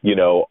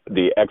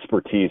 the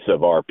expertise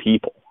of our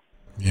people.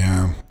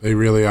 Yeah, they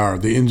really are.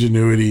 The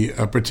ingenuity,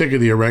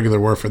 particularly irregular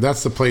warfare,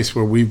 that's the place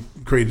where we've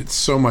created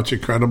so much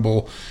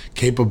incredible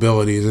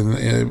capabilities.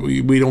 And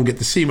we don't get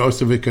to see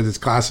most of it because it's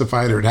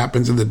classified or it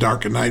happens in the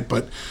dark at night.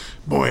 But,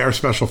 boy, our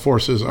special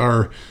forces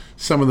are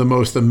some of the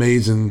most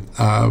amazing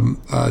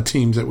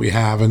teams that we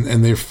have.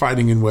 And they're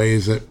fighting in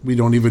ways that we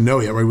don't even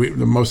know yet. Right?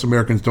 Most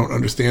Americans don't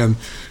understand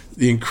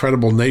the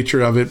incredible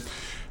nature of it.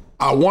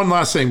 One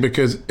last thing,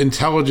 because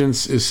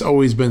intelligence has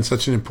always been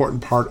such an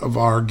important part of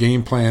our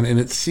game plan, and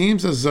it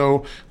seems as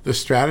though the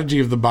strategy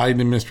of the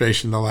Biden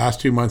administration the last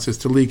 2 months is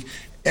to leak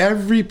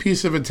every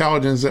piece of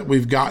intelligence that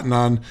we've gotten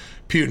on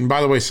Putin.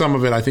 By the way, some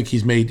of it I think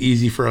he's made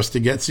easy for us to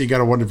get, so you got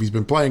to wonder if he's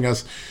been playing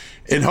us,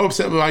 in hopes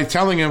that by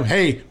telling him,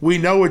 hey, we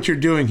know what you're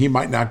doing, he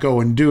might not go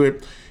and do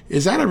it.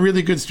 Is that a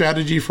really good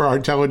strategy for our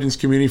intelligence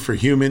community,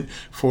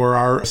 for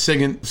our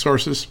SIGINT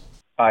sources?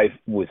 I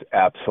was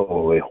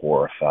absolutely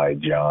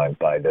horrified, John,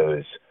 by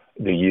the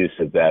use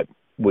of that,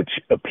 which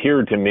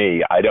appeared to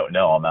me, I don't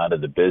know, I'm out of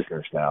the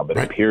business now, but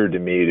appeared to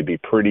me to be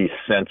pretty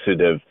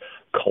sensitive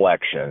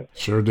collection.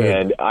 Sure did.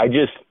 And I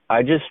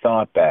just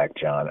thought back,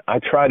 John. I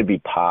try to be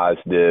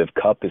positive,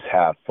 cup is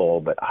half full,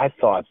 but I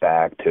thought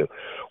back to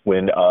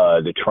when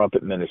the Trump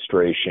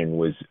administration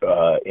was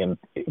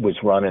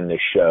running the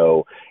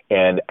show,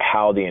 and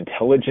how the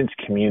intelligence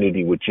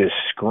community would just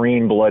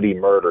scream bloody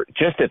murder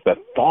just at the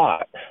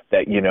thought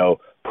that,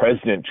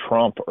 President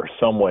Trump or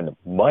someone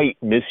might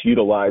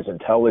misutilize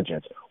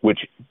intelligence, which,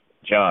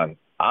 John,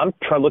 I'm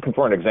looking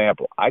for an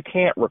example. I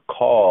can't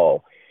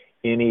recall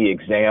any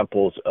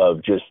examples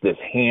of just this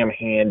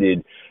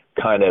ham-handed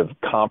kind of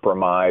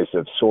compromise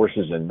of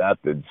sources and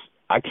methods.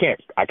 I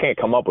can't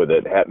come up with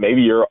it.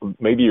 Maybe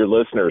your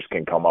listeners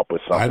can come up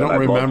with something. I don't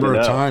remember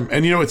a time.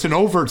 And it's an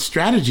overt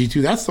strategy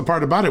too. That's the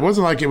part about it. It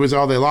wasn't like it was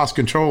they lost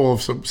control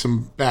of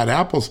some bad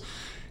apples.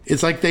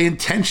 It's like they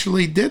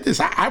intentionally did this.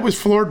 I was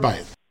floored by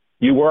it.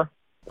 You were?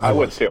 I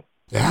was too.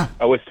 Yeah.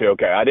 I was too.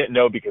 Okay. I didn't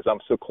know because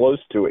I'm so close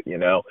to it,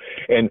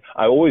 and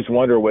I always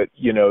wonder what,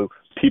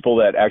 people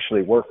that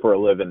actually work for a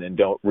living and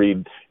don't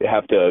read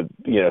have to,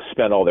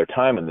 spend all their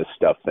time in this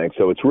stuff thing.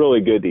 So it's really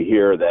good to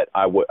hear that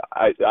I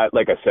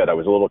like I said, I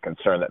was a little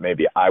concerned that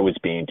maybe I was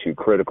being too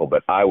critical,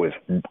 but I was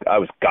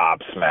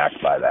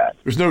gobsmacked by that.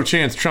 There's no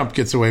chance Trump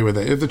gets away with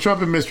it. If the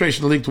Trump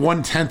administration leaked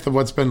 1/10 of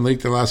what's been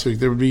leaked the last week,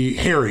 there would be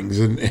hearings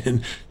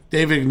and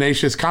David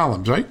Ignatius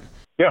columns, right?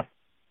 Yeah.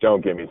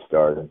 Don't get me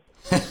started.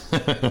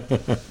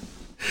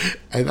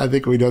 I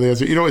think we know the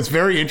answer. It's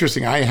very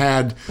interesting. I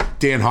had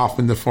Dan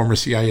Hoffman, the former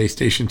CIA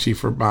station chief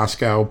for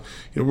Moscow,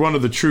 one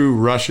of the true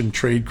Russian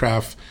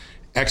tradecraft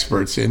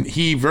experts. And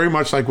he, very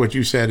much like what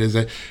you said, is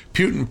that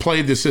Putin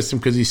played the system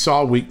because he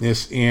saw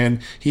weakness, and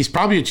he's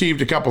probably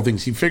achieved a couple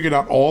things. He figured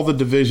out all the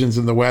divisions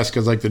in the West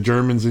because, like, the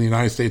Germans and the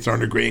United States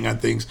aren't agreeing on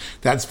things.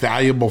 That's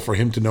valuable for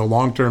him to know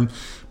long term.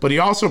 But he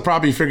also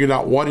probably figured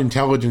out what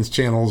intelligence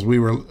channels we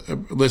were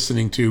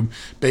listening to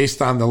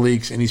based on the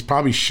leaks, and he's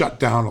probably shut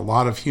down a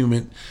lot of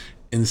human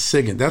in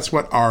SIGINT. That's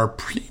what our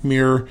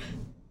premier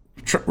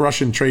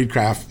Russian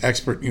tradecraft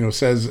expert,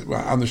 says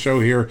on the show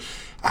here.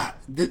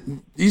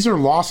 These are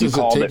losses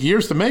that take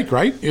years to make,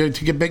 right? To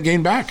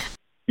gain back.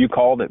 You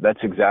called it. That's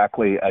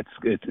exactly.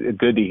 It's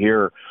good to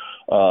hear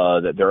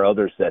that there are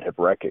others that have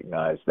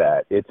recognized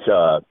that. It's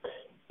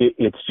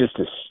just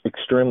an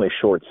extremely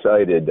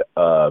short-sighted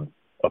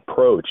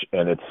approach,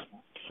 and it's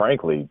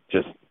frankly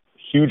just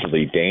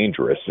hugely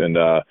dangerous. And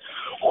I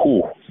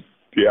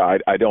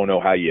don't know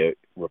how you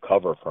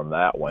recover from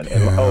that one.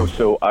 And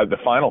the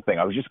final thing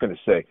I was just going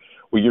to say,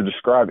 what you're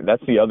describing,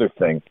 that's the other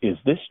thing. Is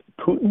this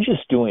Putin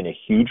just doing a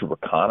huge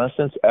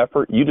reconnaissance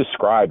effort? You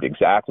described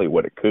exactly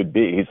what it could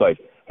be. He's like,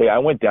 hey, I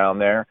went down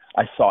there,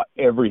 I saw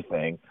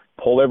everything,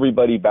 pull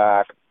everybody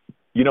back.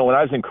 You know, when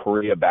I was in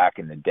Korea back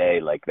in the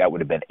day, like that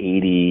would have been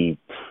 88,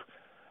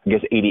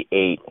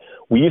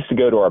 we used to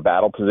go to our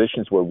battle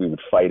positions where we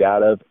would fight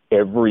out of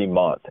every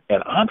month.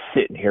 And I'm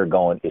sitting here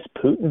going, is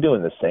Putin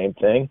doing the same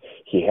thing?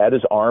 He had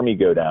his army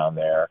go down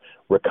there,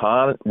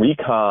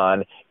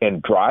 recon,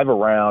 and drive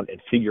around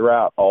and figure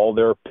out all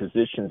their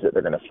positions that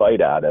they're going to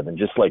fight out of. And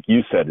just like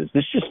you said, is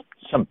this just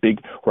some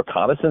big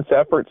reconnaissance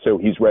effort so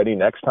he's ready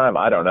next time?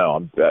 I don't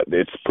know.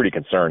 It's pretty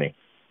concerning.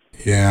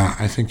 Yeah,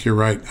 I think you're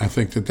right. I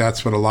think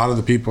that's what a lot of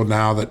the people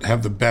now that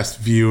have the best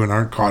view and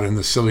aren't caught in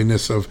the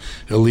silliness of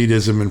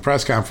elitism and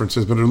press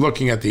conferences, but are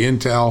looking at the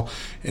intel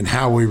and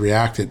how we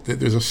reacted.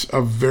 There's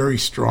a very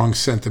strong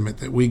sentiment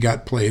that we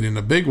got played in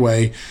a big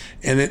way,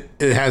 and it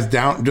has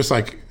just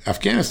like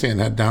Afghanistan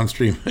had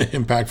downstream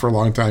impact for a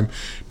long time.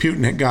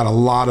 Putin had got a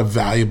lot of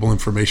valuable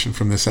information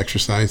from this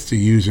exercise to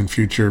use in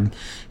future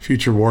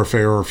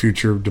warfare or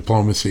future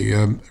diplomacy.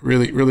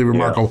 Really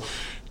remarkable. Yeah.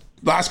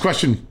 Last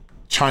question,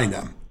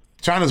 China.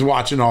 China's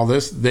watching all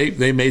this.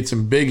 They made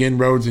some big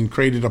inroads and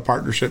created a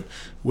partnership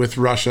with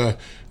Russia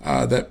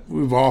that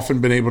we've often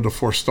been able to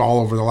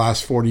forestall over the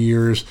last 40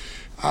 years.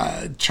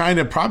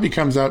 China probably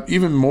comes out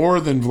even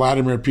more than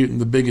Vladimir Putin,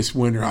 the biggest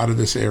winner out of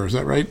this era. Is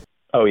that right?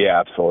 Oh, yeah,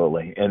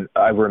 absolutely. And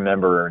I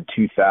remember in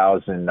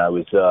 2000, I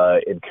was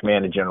in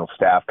Command and General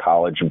Staff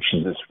College, which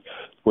is this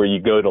where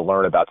you go to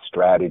learn about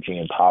strategy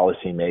and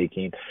policy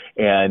making.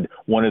 And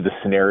one of the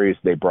scenarios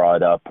they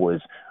brought up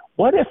was,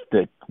 what if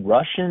the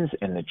Russians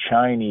and the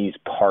Chinese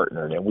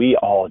partnered? And we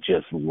all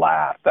just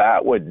laughed.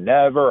 That would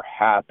never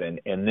happen.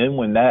 And then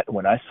when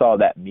I saw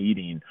that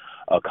meeting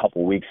a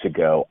couple weeks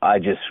ago, I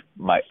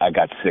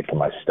got sick to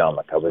my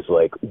stomach. I was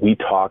like, we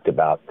talked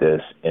about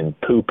this and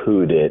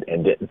poo-pooed it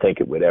and didn't think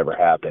it would ever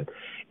happen.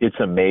 It's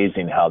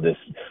amazing how this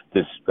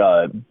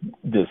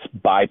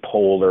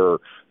bipolar,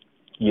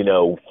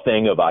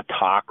 thing of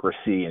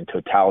autocracy and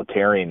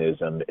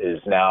totalitarianism is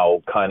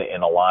now kind of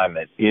in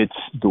alignment. It's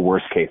the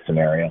worst case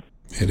scenario.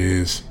 It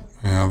is.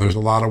 There's a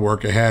lot of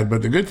work ahead,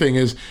 but the good thing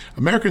is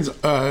Americans,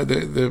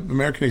 the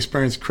American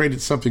experience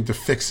created something to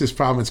fix this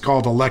problem. It's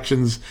called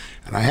elections,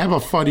 and I have a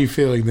funny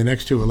feeling the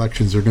next two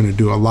elections are going to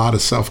do a lot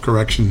of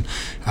self-correction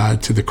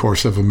to the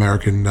course of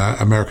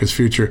America's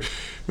future.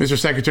 Mr.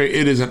 Secretary,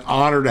 it is an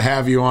honor to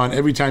have you on.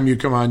 Every time you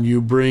come on, you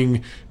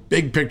bring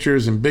big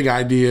pictures and big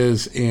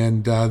ideas,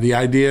 and the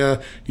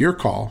idea, your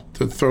call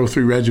to throw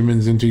 3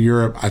 regiments into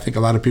Europe, I think a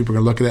lot of people are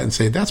going to look at that and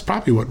say, that's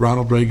probably what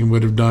Ronald Reagan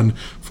would have done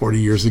 40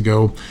 years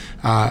ago.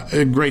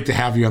 Great to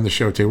have you on the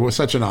show, too. It was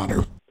such an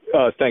honor.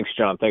 Thanks,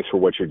 John. Thanks for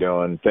what you're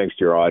doing. Thanks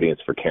to your audience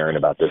for caring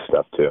about this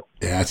stuff, too.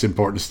 Yeah, it's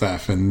important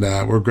stuff, and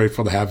we're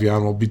grateful to have you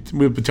on.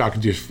 We'll be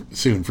talking to you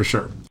soon, for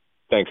sure.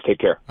 Thanks. Take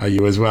care.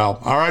 You as well.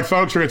 All right,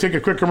 folks, we're going to take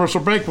a quick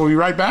commercial break. We'll be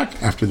right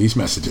back after these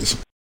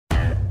messages.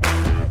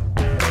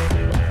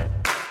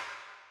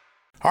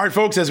 All right,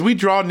 folks, as we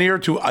draw near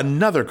to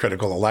another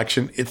critical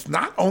election, it's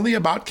not only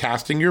about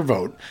casting your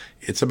vote,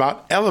 it's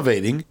about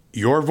elevating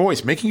your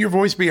voice, making your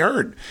voice be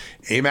heard.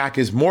 AMAC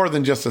is more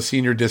than just a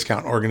senior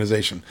discount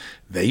organization.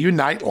 They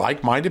unite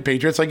like-minded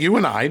patriots like you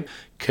and I,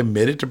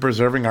 committed to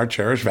preserving our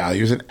cherished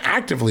values and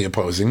actively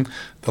opposing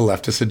the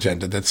leftist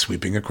agenda that's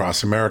sweeping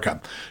across America.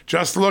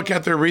 Just look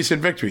at their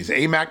recent victories.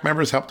 AMAC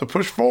members helped to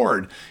push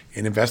forward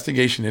an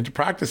investigation into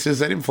practices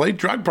that inflate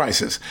drug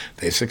prices.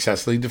 They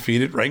successfully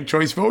defeated ranked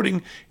choice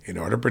voting in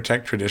order to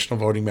protect traditional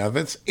voting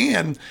methods,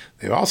 and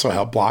they've also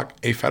helped block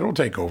a federal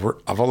takeover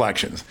of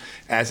elections.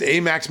 As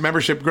AMAC's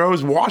membership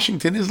grows,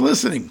 Washington is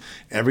listening.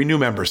 Every new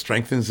member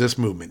strengthens this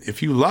movement.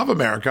 If you love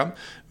America,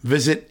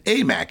 visit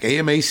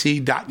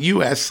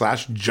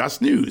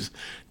amac.us/justnews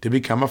to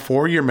become a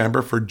 4-year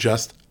member for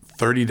just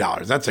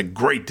 $30. That's a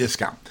great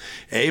discount.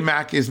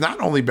 AMAC is not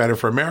only better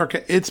for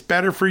America, it's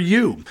better for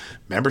you.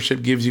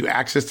 Membership gives you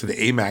access to the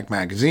AMAC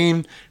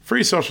magazine,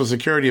 free Social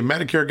Security and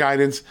Medicare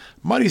guidance,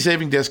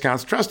 money-saving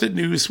discounts, trusted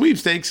news,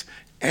 sweepstakes,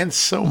 and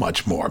so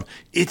much more.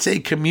 It's a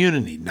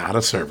community, not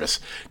a service.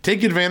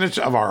 Take advantage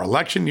of our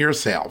election year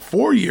sale,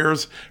 4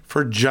 years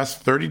for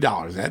just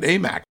 $30 at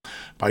AMAC.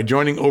 By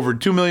joining over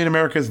 2 million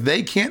Americans,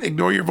 they can't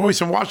ignore your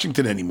voice in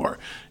Washington anymore.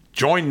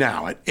 Join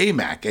now at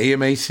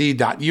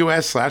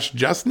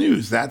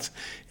amac.us/justnews. That's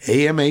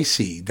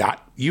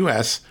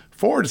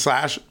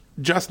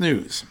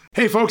amac.us/justnews.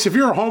 Hey folks, if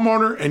you're a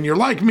homeowner and you're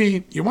like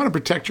me, you want to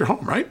protect your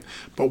home, right?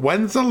 But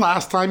when's the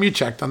last time you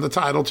checked on the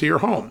title to your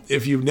home?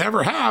 If you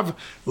never have,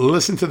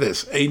 listen to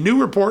this. A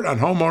new report on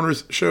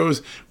homeowners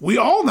shows we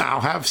all now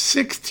have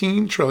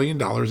 $16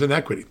 trillion in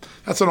equity.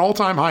 That's an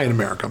all-time high in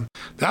America.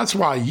 That's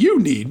why you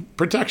need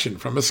protection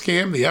from a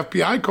scam the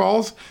FBI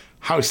calls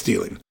house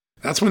stealing.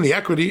 That's when the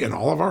equity in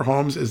all of our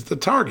homes is the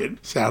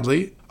target,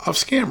 sadly, of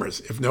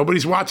scammers. If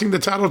nobody's watching the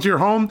title to your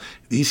home,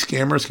 these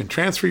scammers can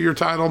transfer your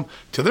title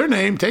to their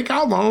name, take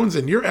out loans,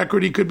 and your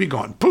equity could be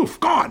gone. Poof,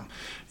 gone.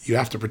 You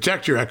have to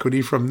protect your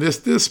equity from this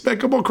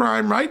despicable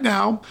crime right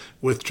now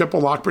with triple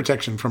lock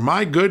protection from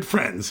my good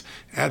friends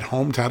at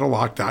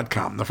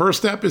HomeTitleLock.com. The first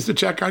step is to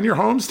check on your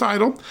home's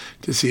title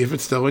to see if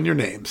it's still in your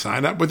name.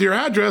 Sign up with your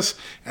address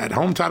at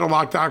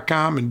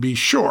HomeTitleLock.com and be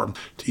sure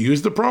to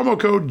use the promo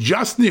code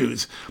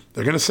JUSTNEWS.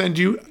 They're going to send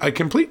you a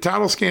complete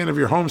title scan of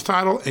your home's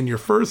title and your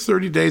first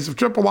 30 days of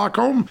triple lock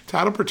home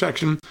title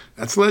protection.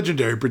 That's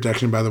legendary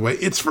protection, by the way.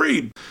 It's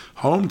free.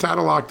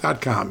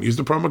 HomeTitleLock.com. Use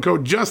the promo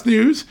code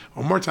JUSTNEWS.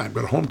 One more time,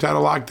 go to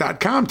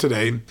HomeTitleLock.com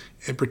today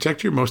and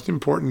protect your most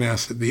important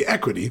asset, the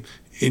equity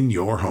in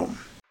your home.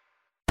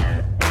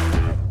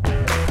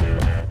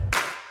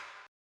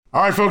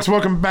 All right, folks,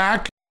 welcome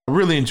back. I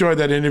really enjoyed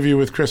that interview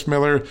with Chris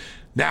Miller.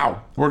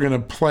 Now we're going to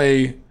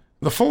play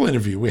the full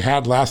interview we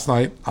had last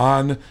night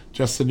on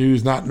Just the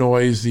News, Not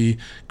Noise, the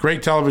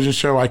great television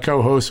show I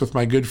co-host with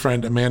my good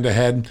friend Amanda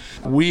Head.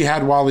 We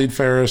had Waleed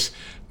Phares,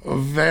 a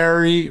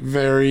very,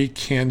 very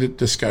candid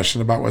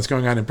discussion about what's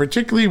going on, and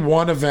particularly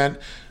one event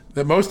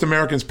that most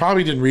Americans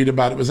probably didn't read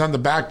about. It was on the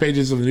back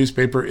pages of the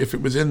newspaper. If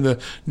it was in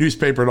the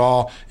newspaper at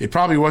all, it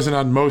probably wasn't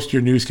on most of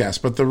your newscasts.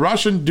 But the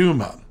Russian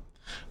Duma,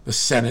 the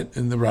Senate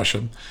in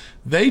Russia,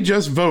 they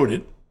just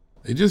voted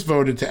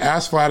to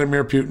ask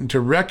Vladimir Putin to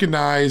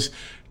recognize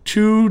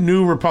two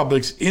new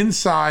republics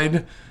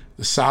inside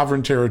the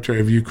sovereign territory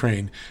of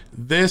Ukraine.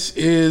 This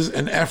is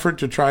an effort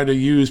to try to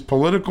use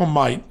political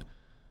might,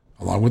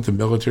 along with the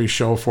military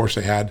show of force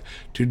they had,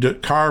 to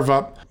carve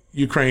up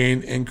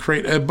Ukraine and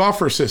create a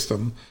buffer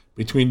system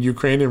between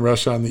Ukraine and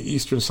Russia on the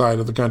eastern side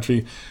of the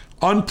country.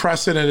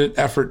 Unprecedented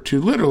effort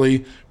to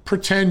literally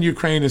pretend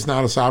Ukraine is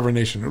not a sovereign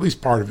nation, or at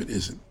least part of it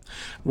isn't.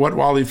 What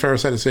Waleed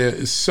Phares had to say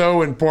is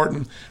so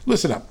important.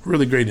 Listen up.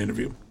 Really great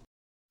interview.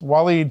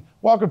 Waleed,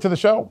 welcome to the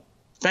show.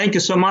 Thank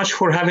you so much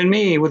for having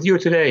me with you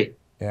today.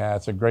 Yeah,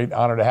 it's a great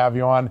honor to have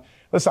you on.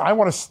 Listen, I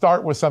want to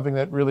start with something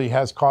that really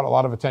has caught a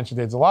lot of attention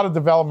today. There's a lot of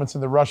developments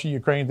in the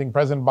Russia-Ukraine thing.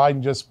 President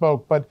Biden just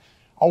spoke, but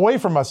away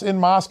from us in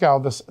Moscow,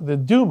 the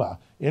Duma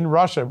in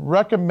Russia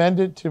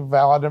recommended to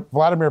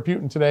Vladimir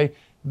Putin today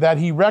that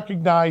he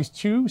recognize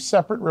two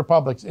separate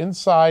republics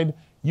inside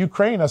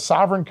Ukraine, a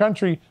sovereign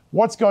country.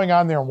 What's going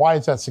on there and why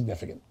is that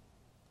significant?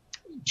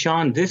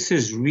 John, this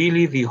is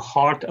really the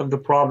heart of the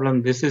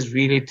problem. This is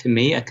really, to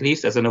me, at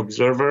least as an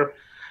observer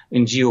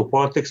in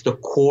geopolitics, the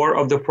core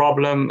of the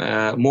problem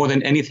more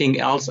than anything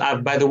else.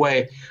 By the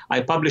way,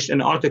 I published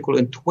an article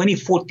in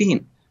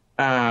 2014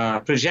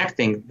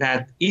 projecting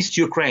that East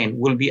Ukraine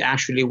will be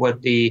actually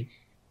what the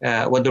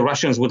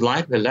Russians would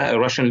like, the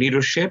Russian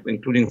leadership,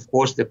 including, of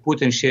course, the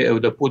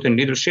Putin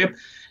leadership.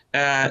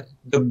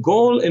 The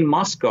goal in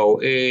Moscow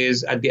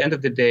is, at the end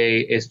of the day,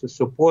 is to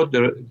support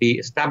the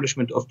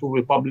establishment of two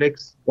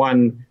republics,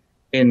 one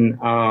in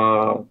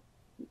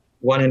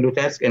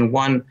Luhansk and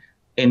one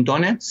in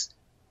Donetsk.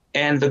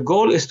 And the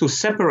goal is to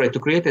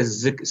create a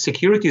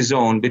security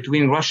zone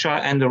between Russia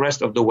and the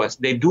rest of the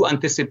West. They do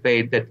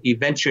anticipate that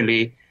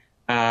eventually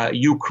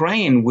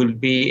Ukraine will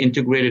be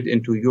integrated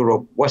into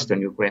Europe,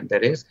 Western Ukraine,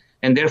 that is,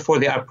 and therefore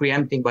they are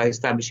preempting by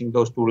establishing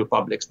those two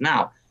republics.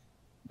 Now,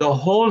 the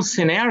whole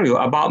scenario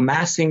about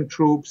massing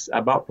troops,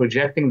 about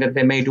projecting that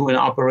they may do an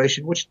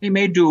operation, which they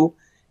may do,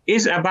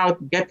 is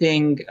about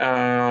getting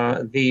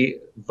the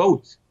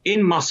vote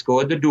in Moscow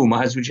at the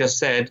Duma, as we just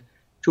said,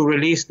 to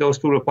release those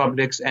two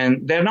republics.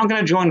 And they're not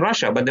going to join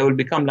Russia, but they will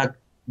become like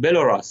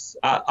Belarus,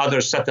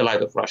 other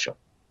satellite of Russia.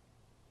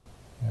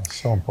 Yeah,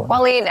 so important.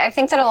 Waleed, I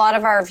think that a lot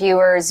of our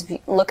viewers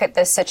look at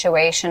this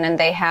situation and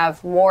they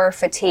have war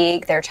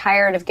fatigue. They're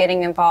tired of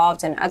getting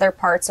involved in other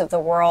parts of the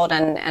world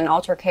and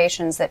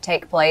altercations that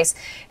take place.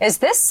 Is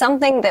this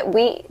something that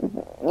we,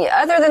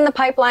 other than the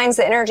pipelines,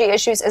 the energy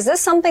issues, is this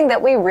something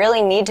that we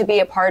really need to be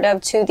a part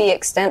of to the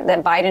extent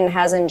that Biden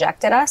has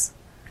injected us?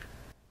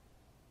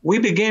 We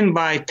begin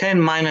by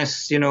 10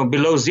 minus,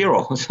 below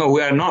zero. So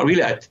we are not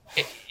really at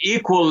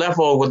equal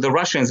level with the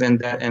Russians in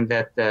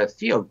that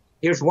field.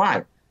 Here's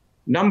why.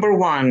 Number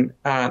one,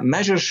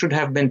 measures should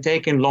have been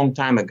taken long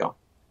time ago.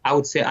 I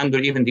would say under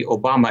even the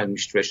Obama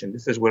administration.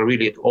 This is where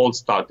really it all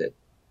started.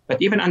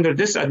 But even under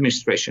this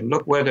administration,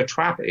 look where the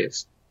trap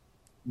is.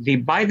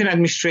 The Biden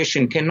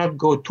administration cannot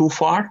go too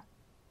far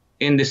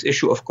in this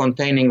issue of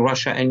containing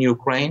Russia and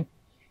Ukraine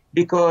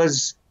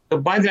because the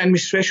Biden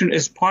administration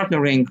is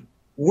partnering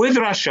with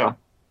Russia,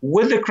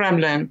 with the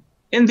Kremlin,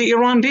 in the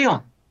Iran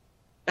deal.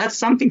 That's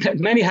something that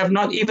many have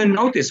not even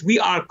noticed. We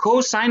are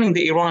co-signing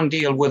the Iran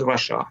deal with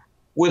Russia,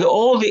 with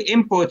all the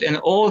input and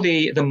all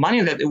the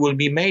money that it will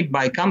be made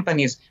by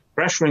companies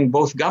pressuring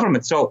both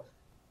governments. So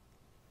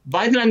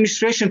Biden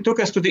administration took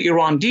us to the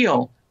Iran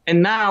deal,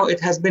 and now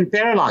it has been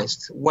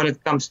paralyzed when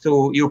it comes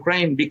to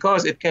Ukraine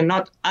because it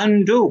cannot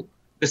undo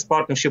this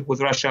partnership with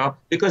Russia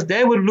because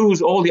they will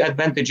lose all the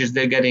advantages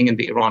they're getting in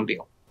the Iran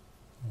deal.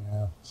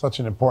 Yeah, such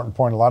an important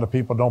point. A lot of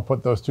people don't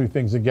put those two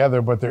things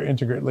together, but they're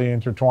intricately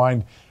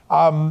intertwined.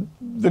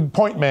 The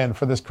point man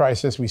for this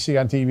crisis we see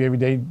on TV every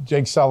day,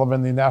 Jake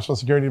Sullivan, the national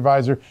security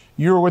advisor.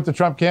 You were with the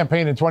Trump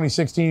campaign in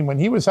 2016 when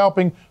he was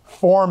helping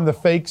form the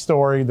fake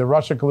story, the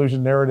Russia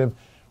collusion narrative.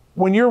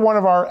 when you're one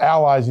of our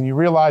allies and you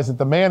realize that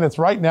the man that's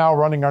right now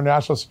running our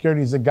national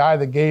security is the guy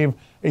that gave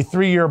a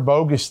 3-year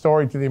bogus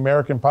story to the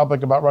American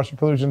public about Russian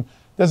collusion,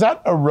 does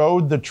that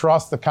erode the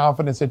trust, the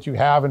confidence that you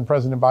have in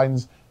President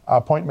Biden's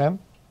point man?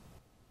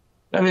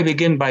 Let me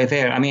begin by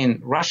there. I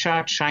mean,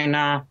 Russia,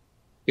 China,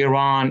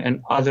 Iran,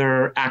 and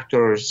other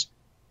actors,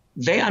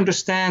 they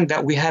understand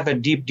that we have a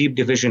deep, deep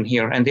division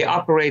here, and they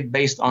operate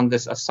based on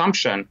this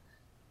assumption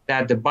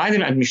that the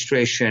Biden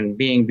administration,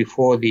 being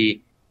before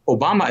the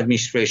Obama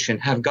administration,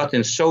 have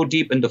gotten so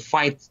deep in the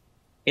fight,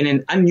 in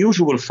an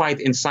unusual fight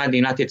inside the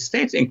United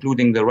States,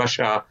 including the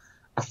Russia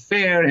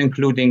affair,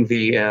 including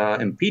the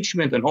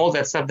impeachment and all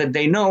that stuff, that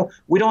they know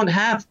we don't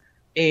have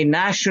a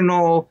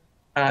national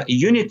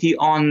unity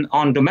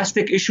on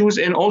domestic issues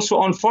and also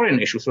on foreign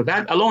issues. So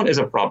that alone is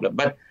a problem.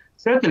 But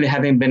certainly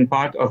having been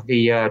part of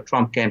the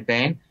Trump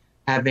campaign,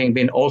 having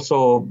been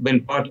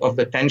part of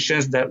the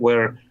tensions that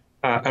were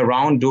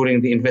around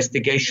during the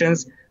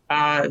investigations,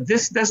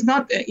 this does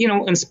not,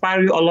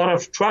 inspire you a lot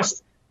of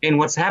trust in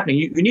what's happening.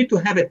 You need to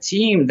have a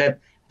team that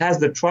has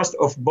the trust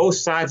of both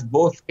sides,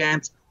 both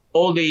camps,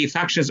 all the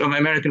factions of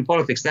American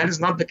politics. That is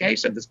not the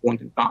case at this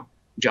point in time,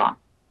 John.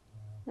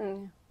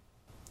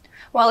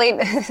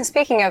 Waleed,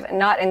 speaking of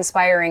not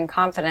inspiring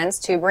confidence,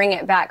 to bring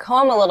it back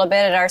home a little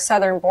bit at our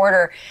southern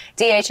border,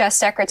 DHS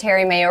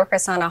Secretary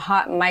Mayorkas on a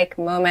hot mic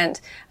moment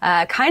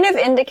kind of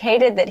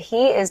indicated that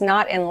he is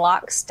not in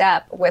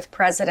lockstep with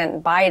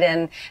President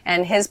Biden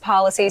and his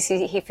policies.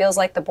 He feels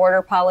like the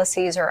border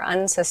policies are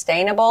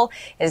unsustainable.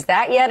 Is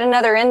that yet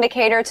another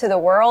indicator to the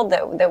world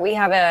that we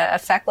have a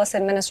feckless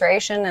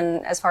administration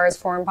and as far as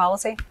foreign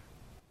policy?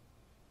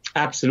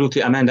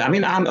 Absolutely, Amanda. I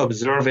mean, I'm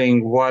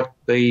observing what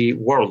the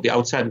world, the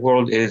outside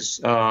world, is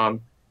the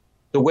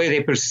way they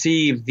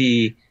perceive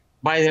the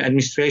Biden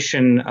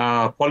administration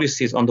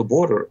policies on the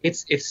border.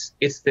 It's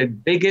the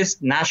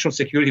biggest national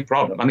security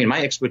problem. I mean,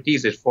 my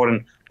expertise is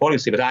foreign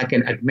policy, but I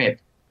can admit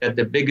that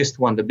the biggest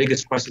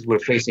crisis we're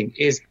facing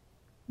is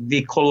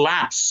the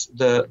collapse,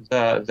 the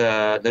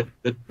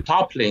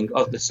toppling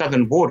of the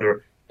southern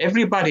border.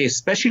 Everybody,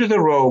 especially the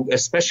rogue,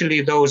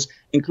 especially those,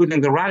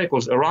 including the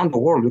radicals around the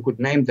world, we could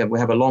name them, we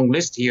have a long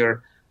list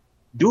here,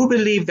 do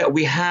believe that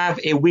we have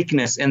a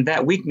weakness. And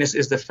that weakness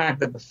is the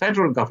fact that the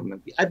federal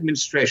government, the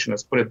administration,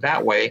 let's put it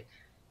that way,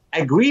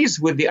 agrees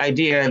with the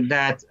idea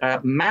that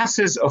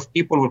masses of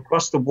people will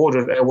cross the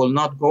border and will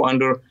not go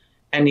under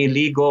any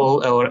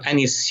legal or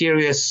any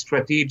serious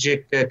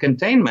strategic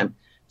containment.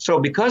 So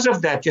because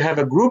of that, you have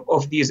a group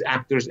of these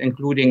actors,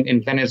 including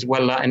in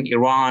Venezuela and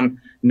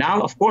Iran,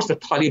 now, of course, the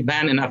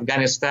Taliban in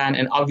Afghanistan,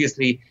 and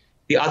obviously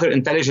the other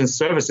intelligence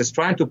services,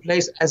 trying to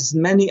place as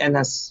many and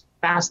as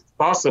fast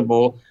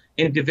possible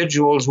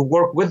individuals who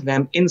work with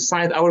them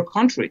inside our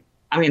country.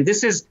 I mean,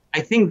 this is,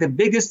 I think, the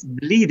biggest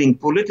bleeding,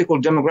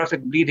 political,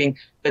 demographic bleeding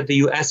that the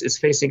U.S. is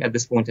facing at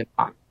this point in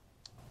time.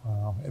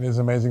 Wow, it is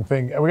an amazing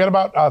thing. We got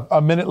about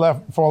a minute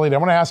left before I leave. I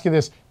want to ask you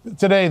this.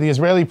 Today, the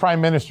Israeli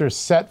prime minister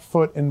set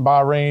foot in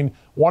Bahrain,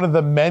 one of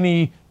the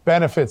many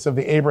benefits of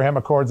the Abraham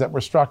Accords that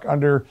were struck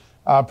under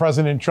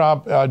President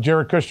Trump.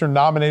 Jared Kushner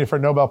nominated for a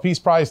Nobel Peace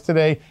Prize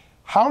today.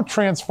 How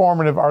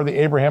transformative are the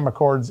Abraham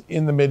Accords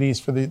in the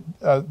Mideast for the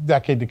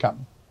decade to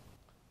come?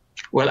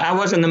 Well, I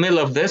was in the middle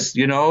of this,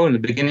 in the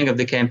beginning of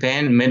the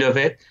campaign, mid of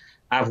it.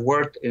 I've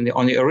worked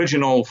on the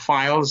original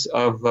files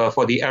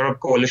for the Arab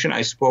coalition.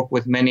 I spoke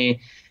with many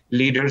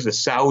leaders, the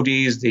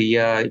Saudis, the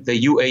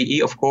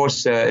UAE, of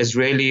course,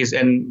 Israelis,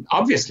 and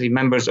obviously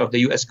members of the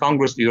U.S.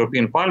 Congress, the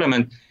European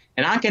Parliament.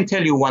 And I can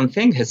tell you one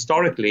thing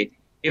historically,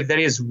 if there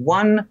is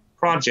one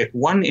project,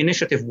 one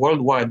initiative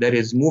worldwide that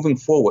is moving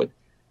forward,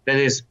 that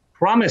is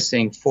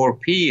promising for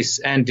peace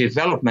and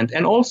development,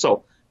 and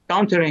also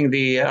countering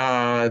the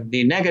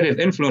negative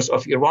influence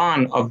of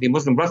Iran, of the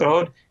Muslim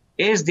Brotherhood,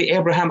 is the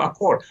Abraham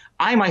Accord.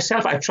 I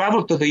myself, I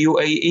traveled to the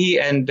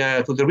UAE and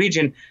to the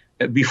region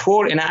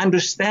before, and I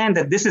understand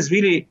that this is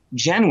really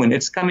genuine.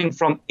 It's coming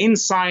from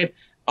inside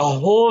a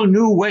whole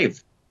new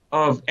wave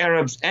of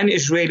Arabs and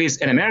Israelis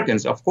and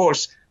Americans, of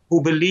course,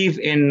 who believe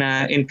in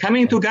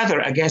coming together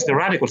against the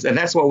radicals. And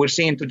that's what we're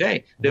seeing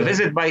today. The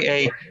visit by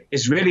an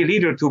Israeli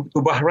leader to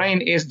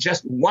Bahrain is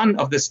just one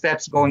of the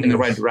steps going in the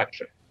right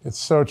direction. It's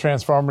so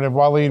transformative.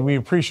 Waleed, we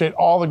appreciate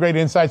all the great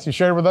insights you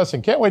shared with us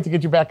and can't wait to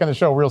get you back on the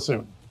show real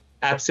soon.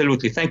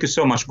 Absolutely. Thank you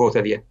so much, both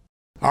of you.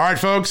 All right,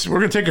 folks, we're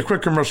going to take a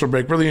quick commercial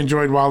break. Really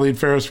enjoyed Waleed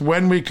Phares.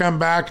 When we come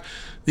back,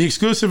 the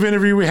exclusive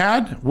interview we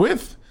had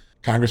with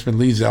Congressman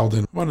Lee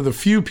Zeldin, one of the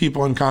few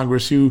people in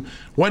Congress who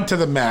went to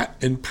the mat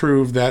and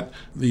proved that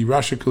the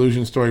Russia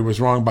collusion story was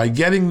wrong by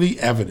getting the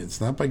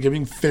evidence, not by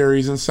giving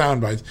theories and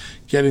sound bites,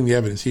 getting the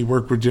evidence. He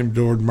worked with Jim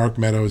Jordan, Mark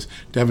Meadows,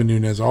 Devin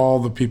Nunes, all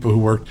the people who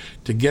worked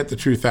to get the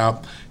truth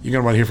out. You're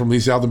going to want to hear from Lee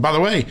Zeldin. By the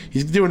way,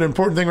 he's doing an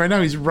important thing right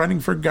now. He's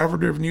running for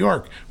governor of New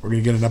York. We're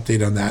going to get an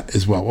update on that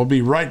as well. We'll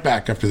be right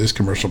back after this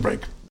commercial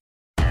break.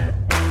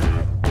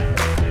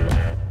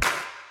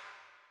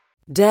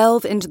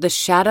 Delve into the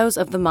shadows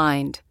of the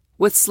mind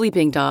with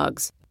Sleeping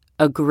Dogs,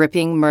 a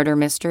gripping murder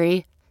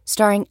mystery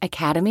starring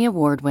Academy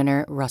Award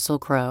winner Russell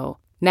Crowe.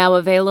 Now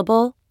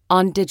available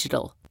on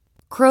digital.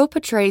 Crowe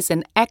portrays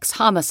an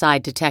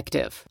ex-homicide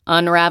detective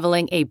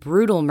unraveling a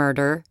brutal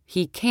murder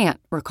he can't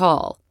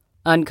recall.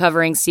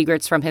 Uncovering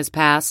secrets from his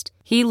past,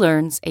 he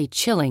learns a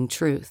chilling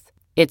truth.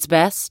 It's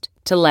best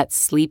to let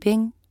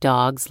sleeping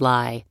dogs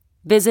lie.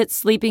 Visit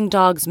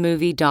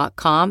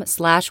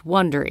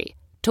sleepingdogsmovie.com/Wondery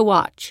to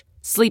watch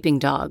Sleeping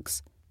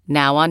Dogs,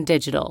 now on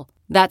digital.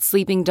 That's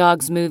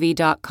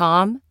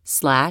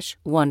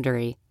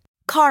sleepingdogsmovie.com/Wondery.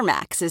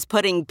 CarMax is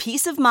putting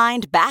peace of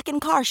mind back in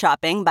car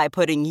shopping by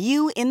putting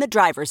you in the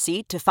driver's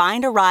seat to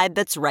find a ride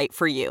that's right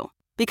for you.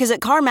 Because at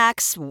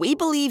CarMax, we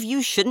believe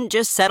you shouldn't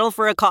just settle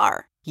for a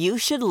car. You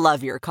should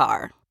love your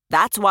car.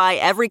 That's why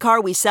every car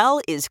we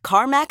sell is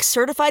CarMax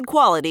certified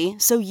quality,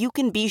 so you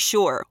can be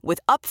sure with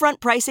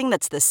upfront pricing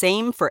that's the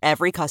same for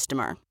every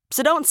customer.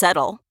 So don't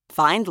settle.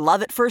 Find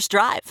love at first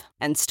drive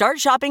and start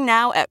shopping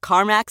now at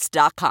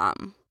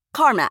CarMax.com.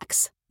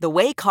 CarMax, the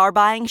way car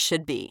buying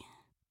should be.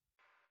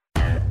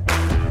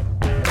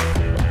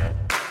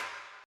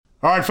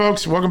 All right,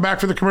 folks, welcome back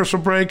for the commercial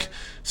break.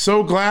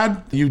 So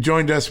glad you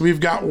joined us. We've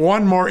got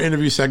one more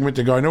interview segment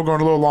to go. I know we're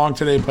going a little long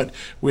today, but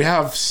we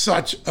have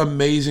such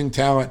amazing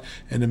talent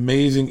and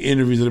amazing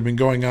interviews that have been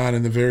going on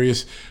in the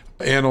various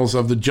annals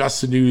of the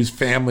Just the News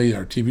family,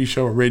 our TV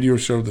show, our radio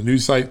show, the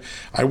news site.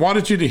 I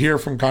wanted you to hear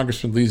from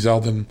Congressman Lee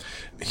Zeldin.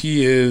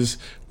 He is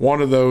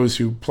one of those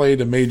who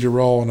played a major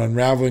role in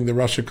unraveling the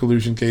Russia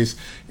collusion case.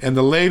 And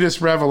the latest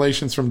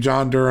revelations from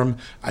John Durham,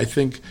 I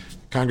think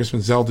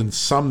Congressman Zeldin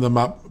summed them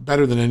up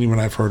better than anyone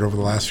I've heard over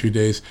the last few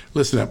days.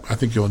 Listen up. I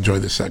think you'll enjoy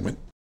this segment.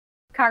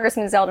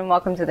 Congressman Zeldin,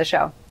 welcome to the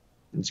show.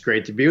 It's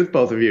great to be with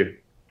both of you.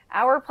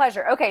 Our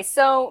pleasure. Okay,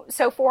 so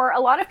for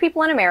a lot of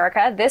people in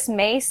America, this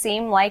may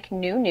seem like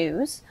new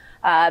news,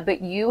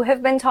 but you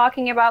have been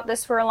talking about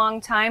this for a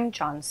long time.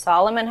 John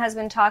Solomon has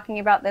been talking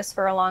about this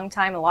for a long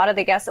time. A lot of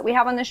the guests that we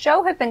have on the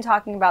show have been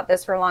talking about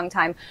this for a long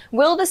time.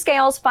 Will the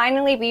scales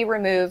finally be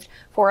removed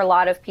for a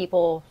lot of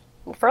people's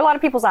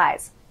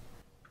eyes?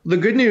 The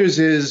good news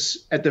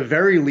is, at the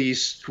very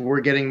least,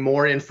 we're getting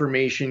more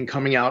information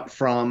coming out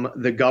from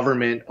the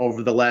government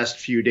over the last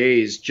few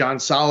days. John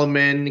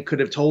Solomon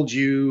could have told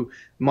you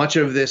much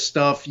of this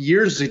stuff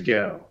years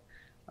ago.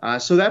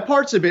 So that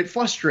part's a bit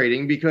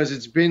frustrating because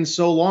it's been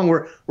so long.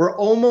 We're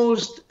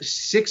almost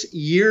 6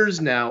 years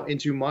now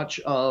into much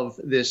of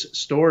this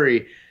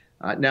story.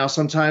 Now,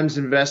 sometimes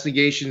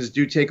investigations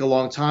do take a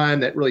long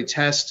time that really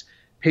test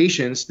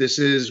patience. This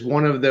is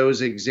one of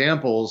those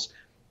examples.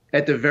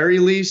 At the very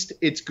least,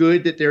 it's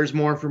good that there's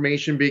more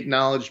information being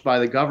acknowledged by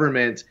the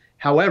government.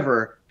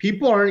 However,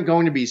 people aren't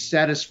going to be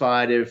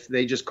satisfied if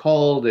they just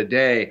call it a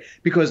day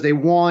because they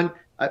want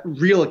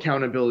real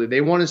accountability.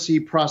 They want to see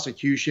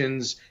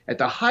prosecutions at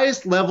the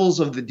highest levels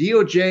of the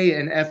DOJ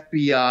and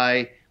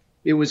FBI.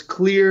 It was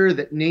clear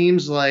that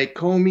names like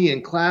Comey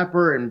and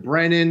Clapper and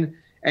Brennan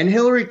and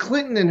Hillary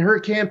Clinton and her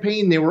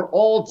campaign, they were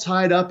all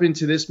tied up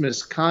into this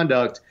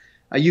misconduct.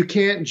 You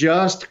can't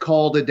just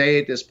call it a day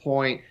at this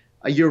point.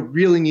 You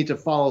really need to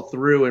follow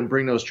through and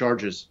bring those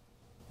charges.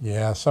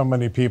 Yeah, so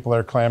many people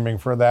are clamoring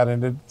for that.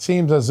 And it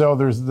seems as though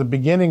there's the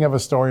beginning of a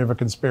story of a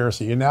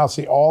conspiracy. You now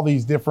see all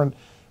these different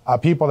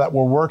people that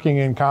were working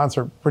in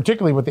concert,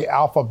 particularly with the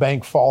Alpha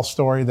Bank false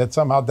story that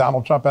somehow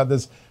Donald Trump had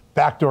this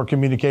backdoor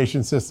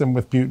communication system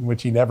with Putin,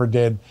 which he never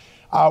did.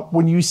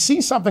 When you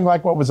see something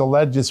like what was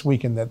alleged this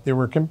weekend, that there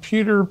were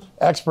computer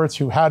experts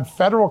who had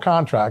federal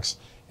contracts,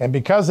 and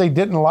because they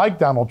didn't like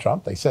Donald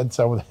Trump, they said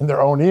so in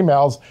their own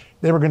emails,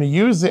 they were going to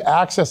use the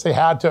access they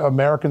had to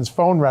Americans'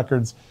 phone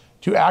records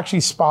to actually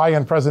spy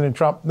on President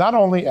Trump, not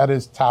only at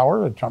his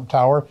tower, the Trump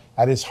Tower,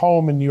 at his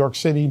home in New York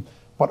City,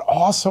 but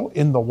also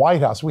in the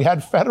White House. We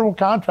had federal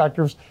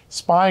contractors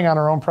spying on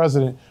our own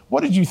president.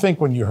 What did you think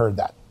when you heard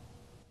that?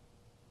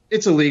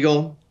 It's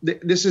illegal.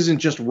 This isn't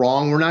just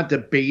wrong. We're not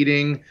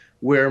debating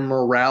where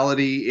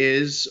morality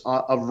is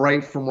of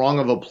right from wrong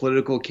of a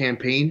political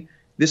campaign.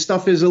 This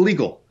stuff is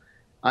illegal.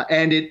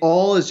 And it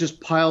all is just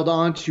piled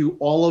on to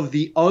all of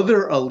the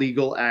other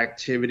illegal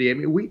activity. I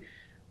mean,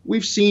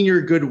 we've seen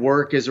your good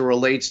work as it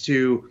relates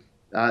to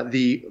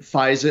the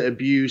FISA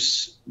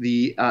abuse,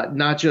 the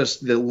not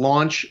just the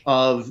launch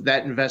of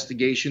that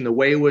investigation, the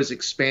way it was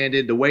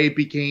expanded, the way it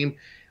became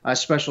a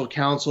special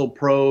counsel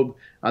probe,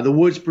 the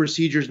Woods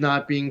procedures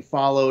not being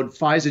followed,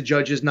 FISA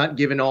judges not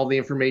given all the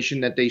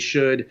information that they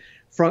should.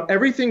 From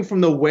everything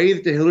from the way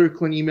that the Hillary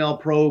Clinton email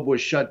probe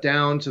was shut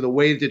down to the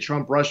way that the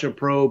Trump-Russia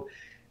probe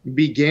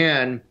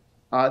began,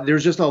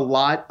 there's just a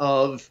lot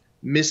of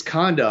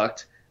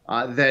misconduct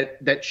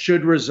that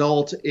should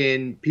result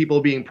in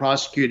people being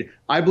prosecuted.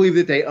 I believe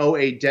that they owe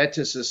a debt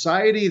to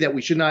society, that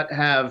we should not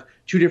have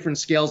two different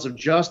scales of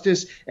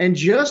justice. And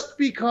just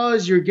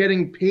because you're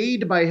getting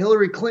paid by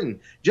Hillary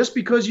Clinton, just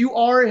because you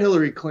are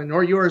Hillary Clinton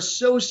or you're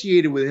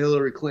associated with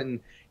Hillary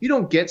Clinton, you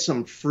don't get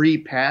some free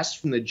pass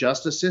from the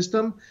justice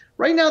system.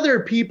 Right now, there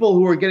are people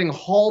who are getting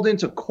hauled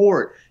into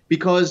court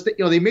because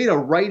they made a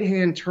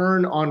right-hand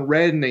turn on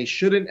red and they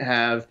shouldn't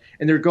have,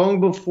 and they're going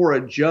before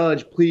a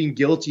judge pleading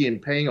guilty and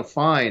paying a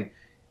fine.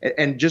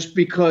 And just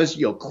because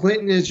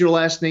Clinton is your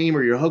last name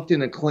or you're hooked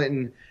into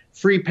Clinton,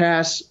 free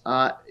pass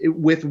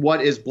with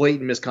what is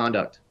blatant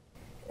misconduct.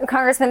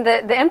 Congressman,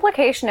 the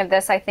implication of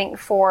this, I think,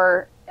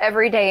 for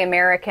everyday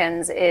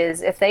Americans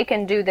is if they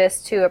can do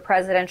this to a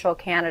presidential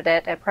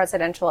candidate, a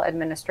presidential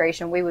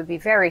administration, we would be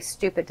very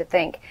stupid to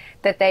think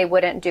that they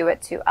wouldn't do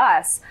it to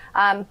us.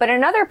 But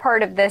another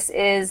part of this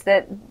is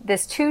that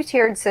this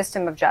two-tiered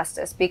system of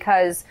justice,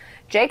 because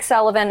Jake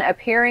Sullivan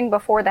appearing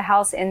before the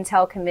House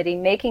Intel Committee,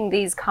 making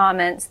these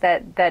comments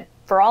that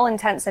for all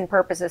intents and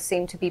purposes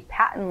seem to be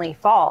patently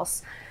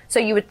false. So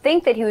you would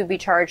think that he would be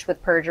charged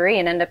with perjury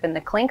and end up in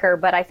the clinker.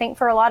 But I think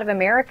for a lot of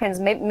Americans,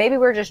 maybe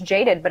we're just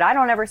jaded, but I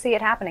don't ever see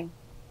it happening.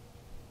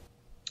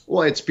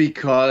 Well, it's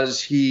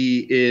because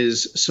he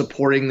is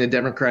supporting the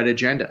Democrat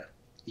agenda.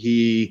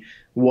 He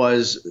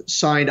was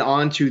signed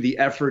on to the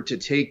effort to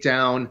take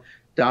down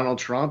Donald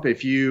Trump.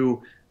 If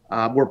you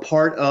were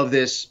part of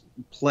this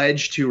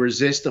pledge to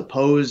resist,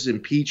 oppose,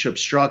 impeach,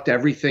 obstruct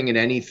everything and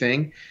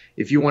anything,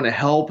 if you want to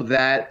help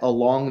that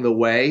along the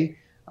way,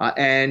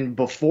 and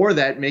before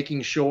that,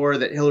 making sure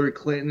that Hillary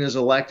Clinton is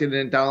elected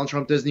and Donald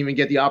Trump doesn't even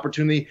get the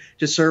opportunity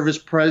to serve as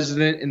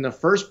president in the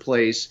first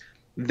place,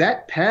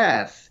 that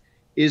path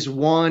is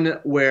one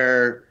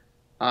where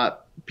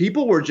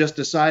people were just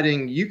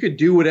deciding you could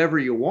do whatever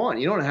you want.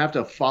 You don't have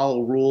to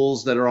follow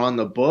rules that are on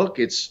the book.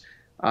 It's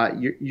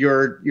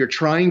you're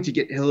trying to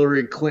get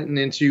Hillary Clinton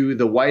into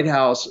the White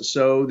House,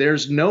 so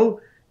there's no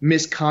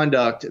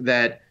misconduct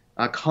that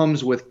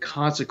comes with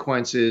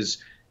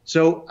consequences.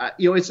 So,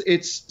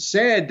 it's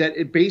sad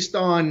that based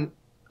on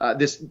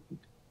this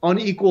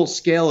unequal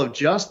scale of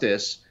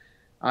justice,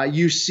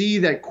 you see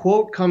that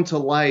quote come to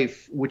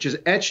life, which is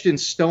etched in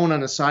stone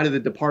on the side of the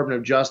Department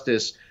of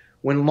Justice: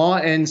 when law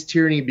ends,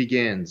 tyranny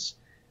begins.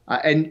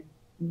 And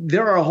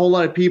there are a whole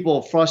lot of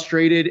people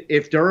frustrated.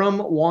 If Durham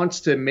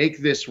wants to make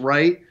this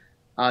right,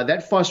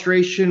 that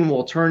frustration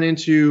will turn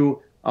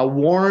into a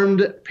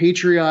warmed,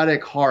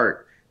 patriotic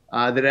heart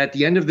that at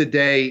the end of the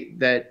day,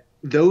 that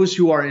those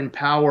who are in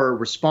power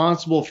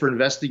responsible for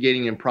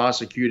investigating and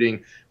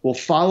prosecuting will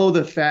follow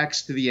the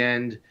facts to the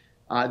end.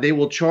 They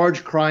will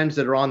charge crimes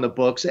that are on the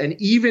books. And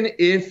even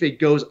if it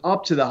goes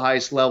up to the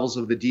highest levels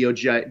of the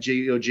DOJ and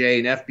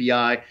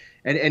FBI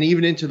and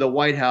even into the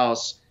White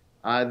House,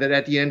 that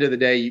at the end of the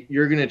day,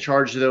 you're going to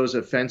charge those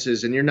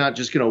offenses and you're not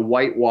just going to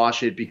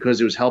whitewash it because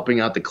it was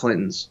helping out the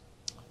Clintons.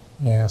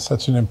 Yeah,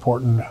 such an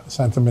important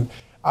sentiment.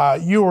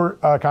 You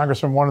were,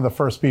 Congressman, one of the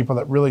first people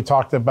that really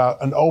talked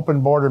about an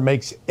open border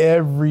makes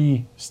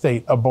every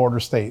state a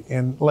border state.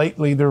 And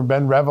lately there have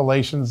been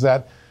revelations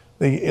that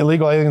the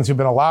illegal aliens who've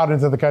been allowed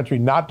into the country,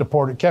 not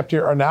deported, kept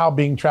here, are now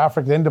being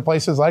trafficked into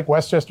places like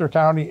Westchester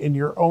County in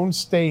your own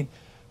state.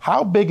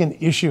 How big an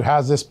issue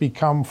has this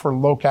become for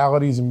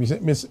localities and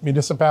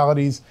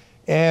municipalities?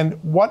 And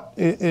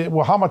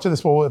how much of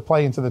this will it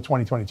play into the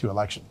 2022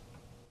 election?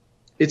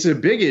 It's a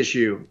big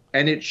issue,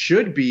 and it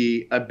should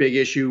be a big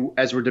issue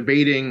as we're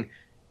debating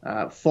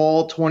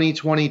fall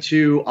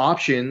 2022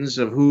 options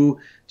of who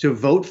to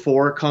vote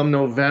for come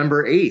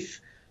November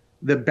 8th.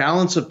 The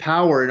balance of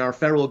power in our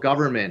federal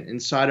government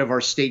inside of our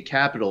state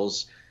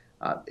capitals,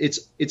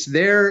 it's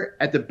there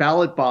at the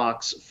ballot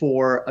box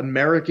for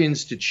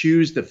Americans to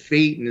choose the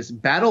fate in this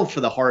battle for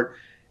the heart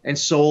and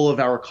soul of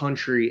our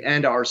country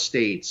and our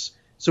states.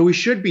 So we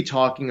should be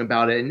talking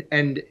about it.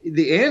 And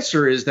the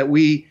answer is that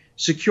we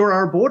secure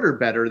our border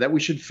better, that we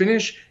should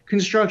finish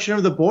construction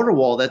of the border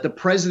wall, that the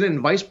president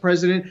and vice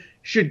president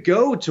should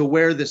go to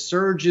where the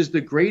surge is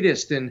the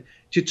greatest and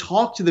to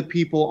talk to the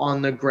people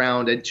on the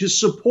ground and to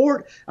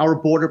support our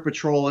border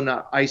patrol and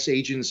our ICE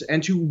agents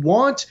and to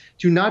want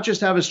to not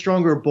just have a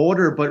stronger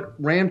border, but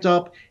ramped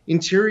up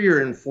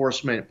interior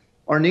enforcement.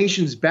 Our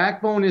nation's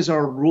backbone is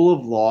our rule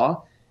of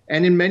law.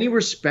 And in many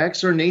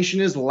respects, our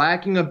nation is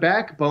lacking a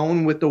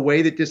backbone with the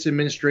way that this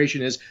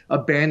administration is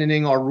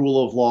abandoning our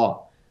rule of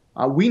law.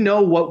 We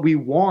know what we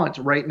want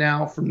right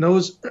now from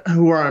those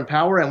who are in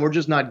power, and we're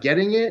just not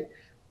getting it.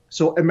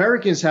 So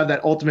Americans have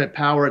that ultimate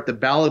power at the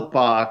ballot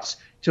box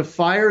to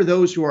fire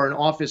those who are in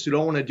office who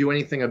don't want to do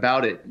anything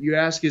about it. You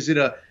ask, is it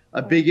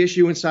a big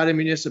issue inside of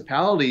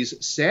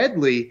municipalities?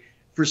 Sadly,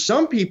 for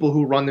some people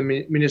who run the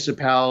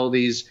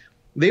municipalities,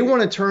 they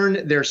want to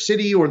turn their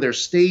city or their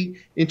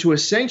state into a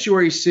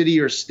sanctuary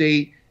city or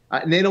state,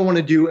 and they don't want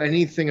to do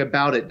anything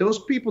about it. Those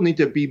people need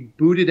to be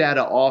booted out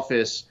of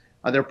office.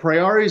 Their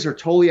priorities are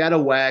totally out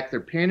of whack. They're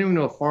pandering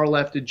to a far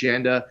left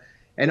agenda.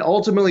 And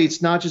ultimately, it's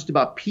not just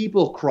about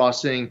people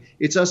crossing.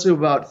 It's also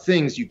about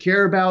things. You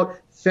care about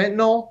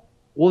fentanyl?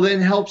 Well, then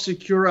help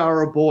secure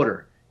our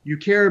border. You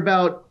care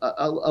about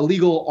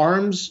illegal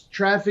arms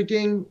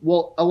trafficking?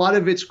 Well, a lot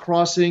of it's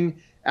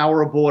crossing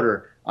our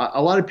border.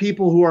 A lot of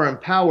people who are in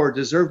power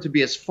deserve to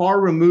be as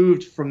far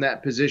removed from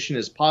that position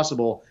as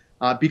possible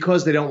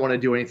because they don't want to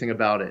do anything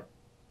about it.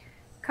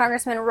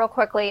 Congressman, real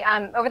quickly,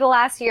 over the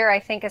last year, I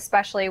think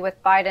especially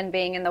with Biden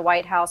being in the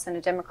White House and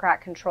a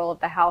Democrat control of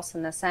the House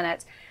and the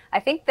Senate, I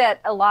think that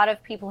a lot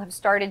of people have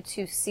started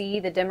to see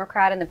the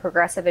Democrat and the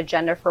progressive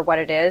agenda for what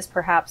it is,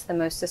 perhaps the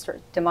most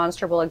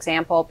demonstrable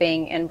example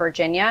being in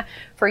Virginia.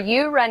 For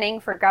you running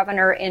for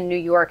governor in New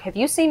York, have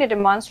you seen a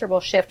demonstrable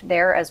shift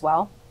there as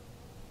well?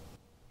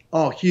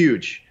 Oh,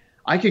 huge.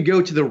 I could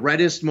go to the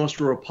reddest,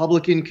 most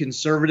Republican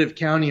conservative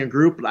county and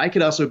group, but I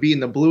could also be in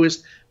the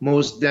bluest,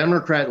 most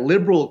Democrat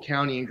liberal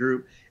county and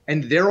group.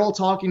 And they're all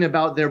talking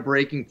about their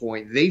breaking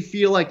point. They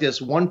feel like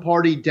this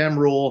one-party Dem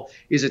rule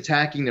is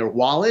attacking their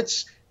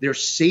wallets, their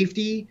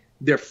safety,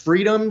 their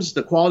freedoms,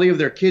 the quality of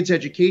their kids'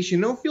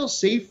 education. They don't feel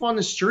safe on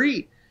the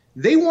street.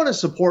 They want to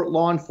support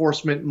law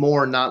enforcement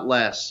more, not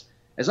less.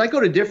 As I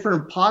go to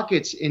different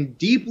pockets in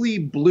deeply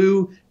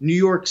blue New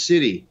York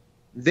City,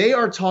 they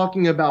are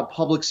talking about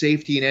public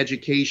safety and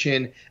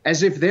education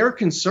as if they're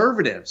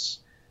conservatives.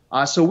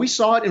 So we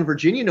saw it in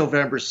Virginia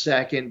November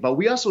 2nd, but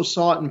we also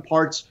saw it in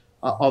parts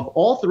of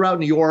all throughout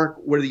New York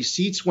where these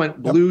seats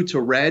went blue to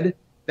red.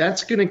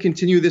 That's going to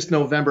continue this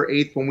November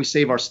 8th when we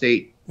save our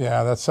state.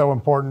 Yeah, that's so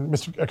important.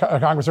 Mr.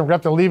 Congressman, we're going to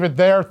have to leave it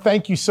there.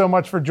 Thank you so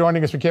much for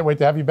joining us. We can't wait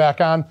to have you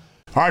back on.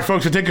 All right,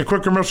 folks, we'll take a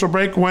quick commercial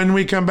break. When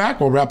we come back,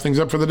 we'll wrap things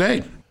up for the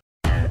day.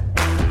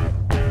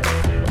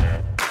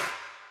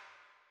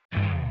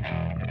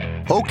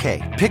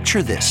 Okay,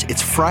 picture this.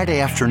 It's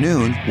Friday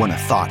afternoon when a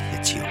thought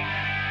hits you.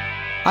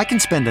 I can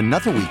spend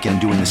another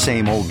weekend doing the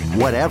same old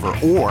whatever,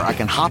 or I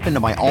can hop into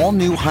my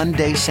all-new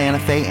Hyundai Santa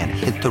Fe and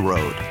hit the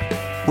road.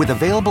 With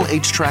available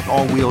H-Track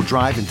all-wheel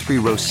drive and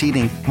 3-row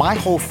seating, my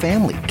whole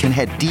family can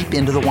head deep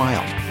into the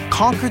wild.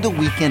 Conquer the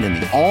weekend in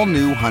the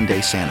all-new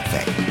Hyundai Santa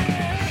Fe.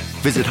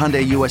 Visit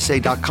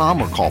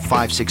HyundaiUSA.com or call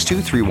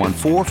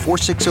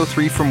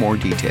 562-314-4603 for more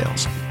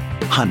details.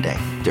 Hyundai,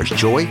 there's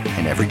joy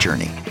in every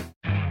journey.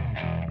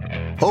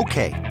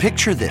 Okay,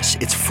 picture this.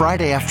 It's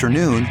Friday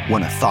afternoon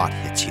when a thought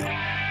hits you.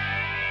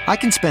 I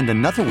can spend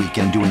another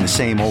weekend doing the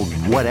same old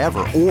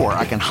whatever, or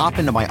I can hop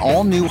into my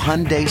all-new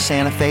Hyundai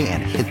Santa Fe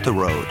and hit the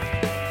road.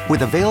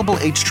 With available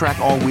H-Track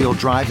all-wheel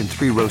drive and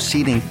 3-row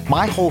seating,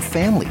 my whole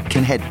family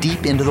can head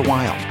deep into the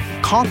wild.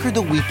 Conquer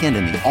the weekend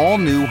in the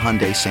all-new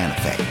Hyundai Santa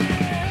Fe.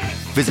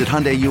 Visit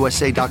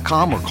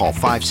HyundaiUSA.com or call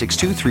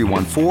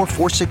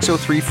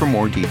 562-314-4603 for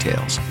more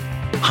details.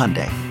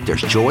 Hyundai,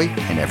 there's joy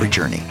in every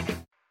journey.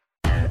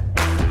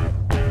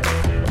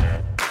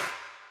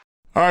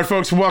 All right,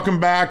 folks, welcome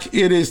back.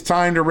 It is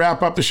time to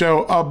wrap up the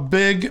show. A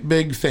big,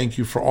 big thank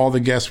you for all the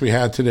guests we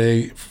had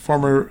today.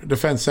 Former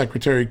Defense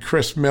Secretary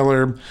Chris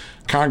Miller,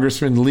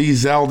 Congressman Lee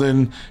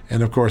Zeldin,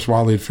 and of course,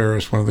 Waleed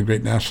Phares, one of the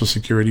great national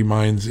security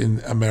minds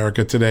in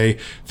America today.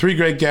 3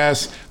 great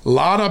guests, a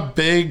lot of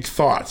big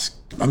thoughts.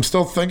 I'm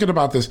still thinking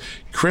about this.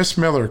 Chris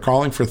Miller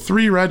calling for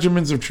 3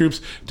 regiments of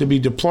troops to be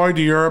deployed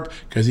to Europe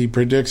because he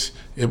predicts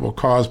it will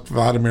cause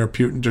Vladimir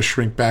Putin to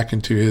shrink back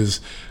into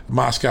his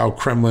Moscow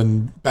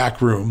Kremlin back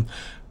room.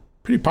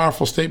 Pretty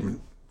powerful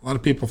statement. A lot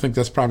of people think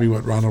that's probably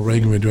what Ronald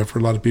Reagan would do. I've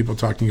heard a lot of people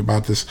talking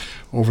about this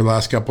over the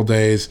last couple of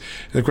days.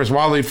 And of course,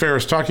 Waleed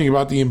Phares talking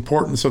about the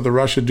importance of the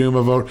Russia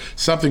Duma vote,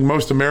 something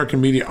most American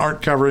media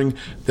aren't covering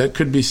that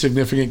could be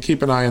significant.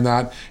 Keep an eye on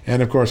that.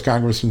 And of course,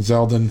 Congressman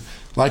Zeldin,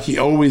 like he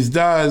always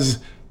does,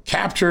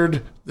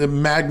 captured the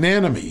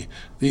magnanimity,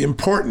 the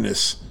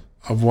importance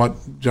of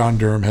what John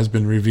Durham has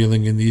been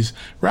revealing in these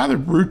rather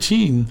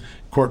routine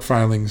court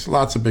filings.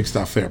 Lots of big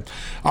stuff there.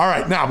 All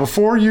right, now,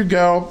 before you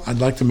go, I'd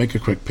like to make a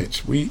quick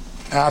pitch. We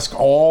ask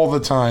all the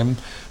time,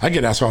 I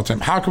get asked all the time,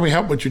 how can we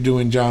help what you're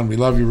doing, John? We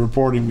love your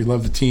reporting. We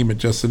love the team at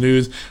Just the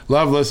News.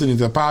 Love listening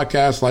to the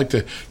podcast. Like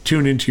to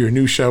tune into your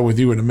new show with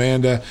you and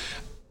Amanda.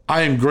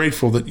 I am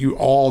grateful that you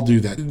all do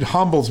that. It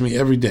humbles me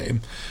every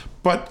day.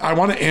 But I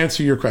want to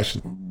answer your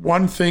question.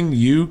 One thing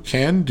you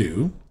can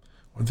do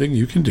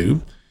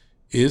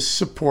is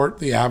support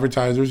the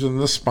advertisers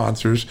and the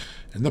sponsors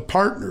and the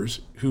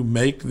partners who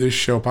make this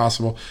show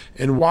possible.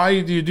 And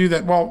why do you do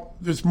that? Well,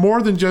 there's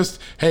more than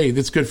just, hey,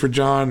 that's good for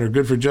John or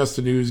good for Just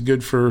the News.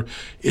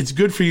 It's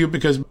good for you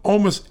because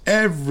almost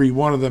every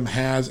one of them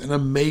has an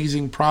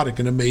amazing product,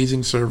 an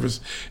amazing service,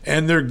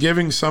 and they're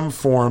giving some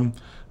form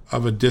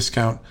of a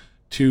discount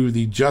to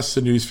the Just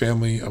the News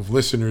family of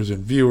listeners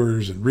and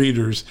viewers and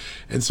readers.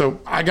 And so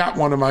I got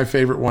one of my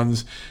favorite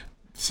ones.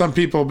 Some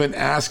people have been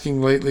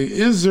asking lately,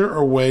 is there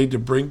a way to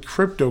bring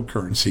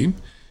cryptocurrency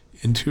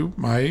into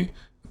my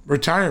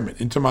retirement,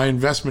 into my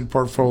investment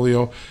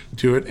portfolio,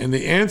 to it? And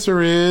the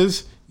answer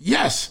is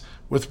yes,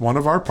 with one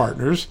of our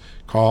partners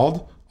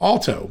called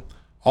Alto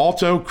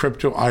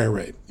Crypto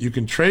IRA. You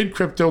can trade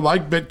crypto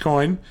like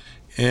Bitcoin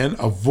and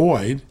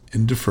avoid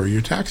and defer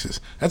your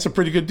taxes. That's a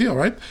pretty good deal,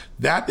 right?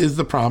 That is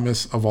the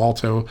promise of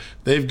Alto.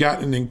 They've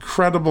got an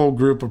incredible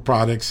group of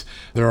products.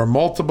 There are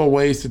multiple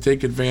ways to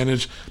take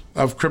advantage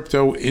of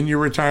crypto in your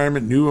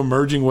retirement, new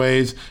emerging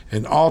ways,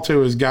 and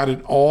Alto has got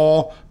it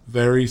all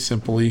very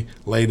simply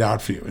laid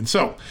out for you. And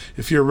so,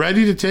 if you're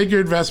ready to take your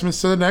investments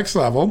to the next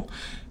level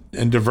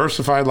and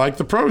diversify like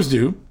the pros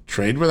do,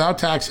 trade without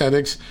tax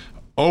headaches,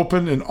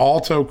 open an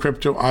Alto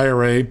Crypto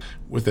IRA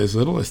with as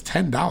little as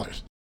 $10.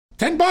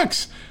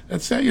 $10.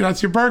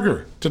 That's your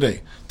burger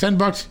today.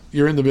 $10,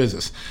 you're in the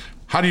business.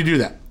 How do you do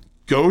that?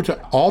 Go to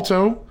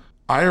altoira.com,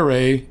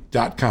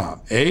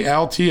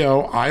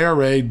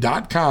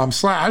 ALTOIRA.com/John.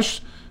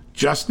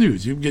 Just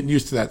News. You're getting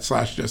used to that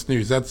 /Just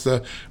News. That's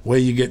the way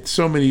you get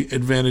so many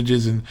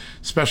advantages and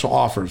special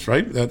offers,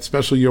 right? That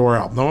special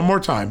URL. No, one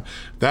more time.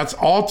 That's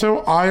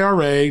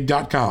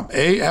altoira.com.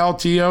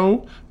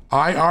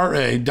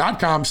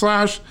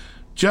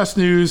 ALTOIRA.com/Just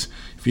News.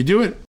 If you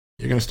do it,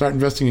 you're going to start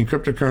investing in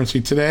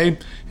cryptocurrency today.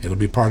 It'll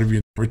be part of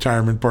your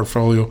retirement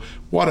portfolio.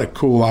 What a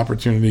cool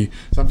opportunity.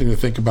 Something to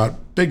think about.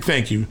 Big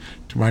thank you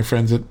to my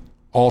friends at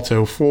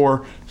Alto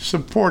for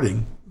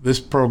supporting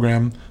this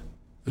program,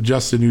 the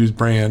Just the News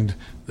brand,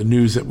 the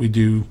news that we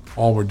do,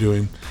 all we're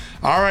doing.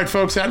 All right,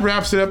 folks, that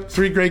wraps it up.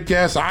 3 great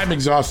guests. I'm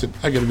exhausted.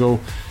 I got to go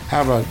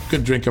have a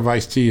good drink of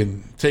iced tea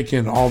and take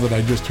in all that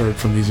I just heard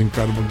from these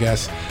incredible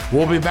guests.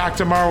 We'll be back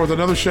tomorrow with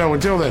another show.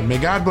 Until then, may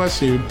God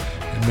bless you,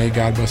 and may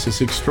God bless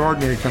this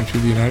extraordinary country,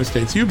 the United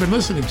States. You've been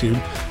listening to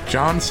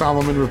John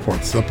Solomon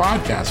Reports, the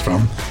podcast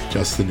from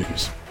Just the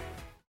News.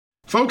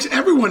 Folks,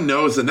 everyone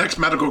knows the next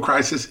medical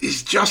crisis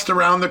is just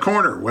around the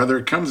corner, whether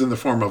it comes in the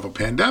form of a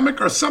pandemic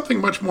or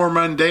something much more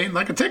mundane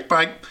like a tick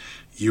bite.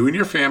 You and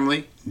your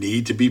family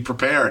need to be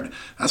prepared.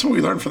 That's what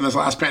we learned from this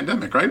last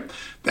pandemic, right?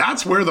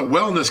 That's where the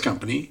Wellness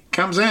Company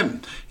comes in.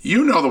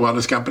 You know the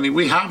Wellness Company.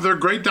 We have their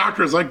great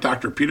doctors like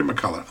Dr. Peter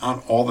McCullough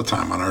on all the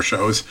time on our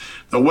shows.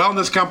 The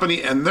Wellness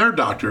Company and their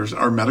doctors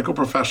are medical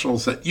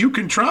professionals that you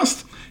can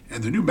trust,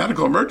 and the new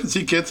medical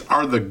emergency kits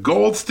are the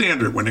gold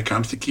standard when it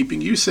comes to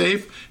keeping you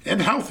safe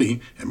and healthy,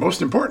 and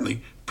most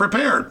importantly,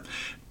 prepared.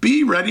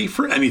 Be ready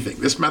for anything.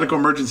 This medical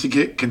emergency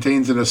kit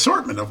contains an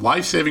assortment of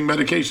life-saving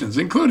medications,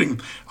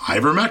 including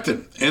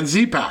ivermectin and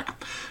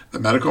Z-Pak. The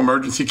medical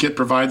emergency kit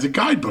provides a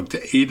guidebook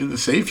to aid in the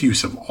safe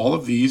use of all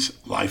of these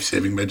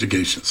life-saving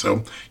medications,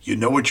 so you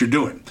know what you're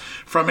doing.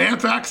 From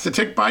anthrax to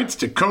tick bites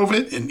to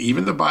COVID and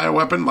even the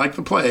bioweapon like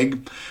the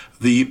plague,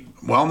 the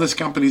Wellness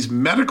Company's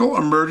medical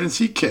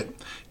emergency kit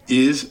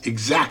is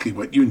exactly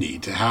what you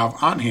need to have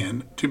on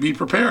hand to be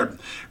prepared.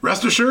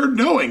 Rest assured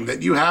knowing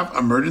that you have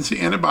emergency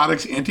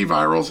antibiotics,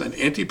 antivirals, and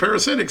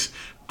antiparasitics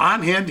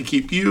on hand to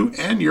keep you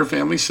and your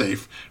family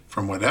safe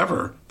from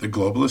whatever the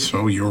globalists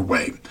throw your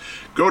way.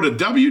 Go to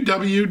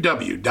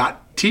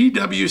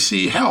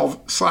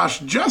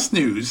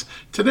www.twchealth/justnews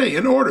today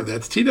and order.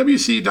 That's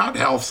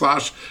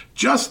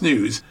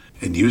twc.health/justnews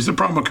and use the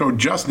promo code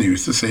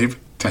JUSTNEWS to save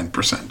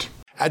 10%.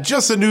 At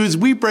Just the News,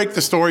 we break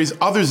the stories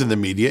others in the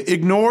media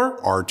ignore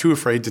or are too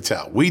afraid to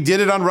tell. We did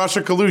it on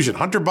Russia collusion,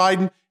 Hunter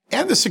Biden,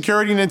 and the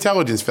security and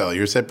intelligence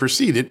failures that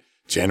preceded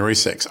January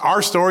 6th.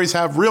 Our stories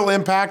have real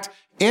impact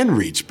and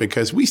reach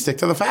because we stick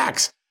to the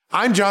facts.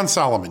 I'm John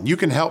Solomon. You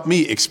can help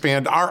me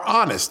expand our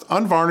honest,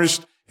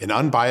 unvarnished, and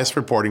unbiased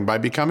reporting by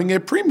becoming a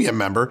premium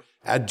member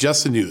at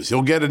Just the News.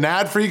 You'll get an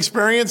ad-free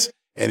experience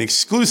and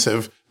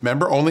exclusive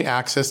member-only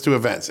access to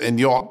events, and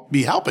you'll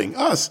be helping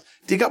us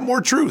dig up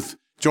more truth.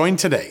 Join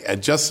today at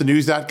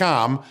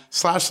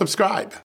justthenews.com/subscribe.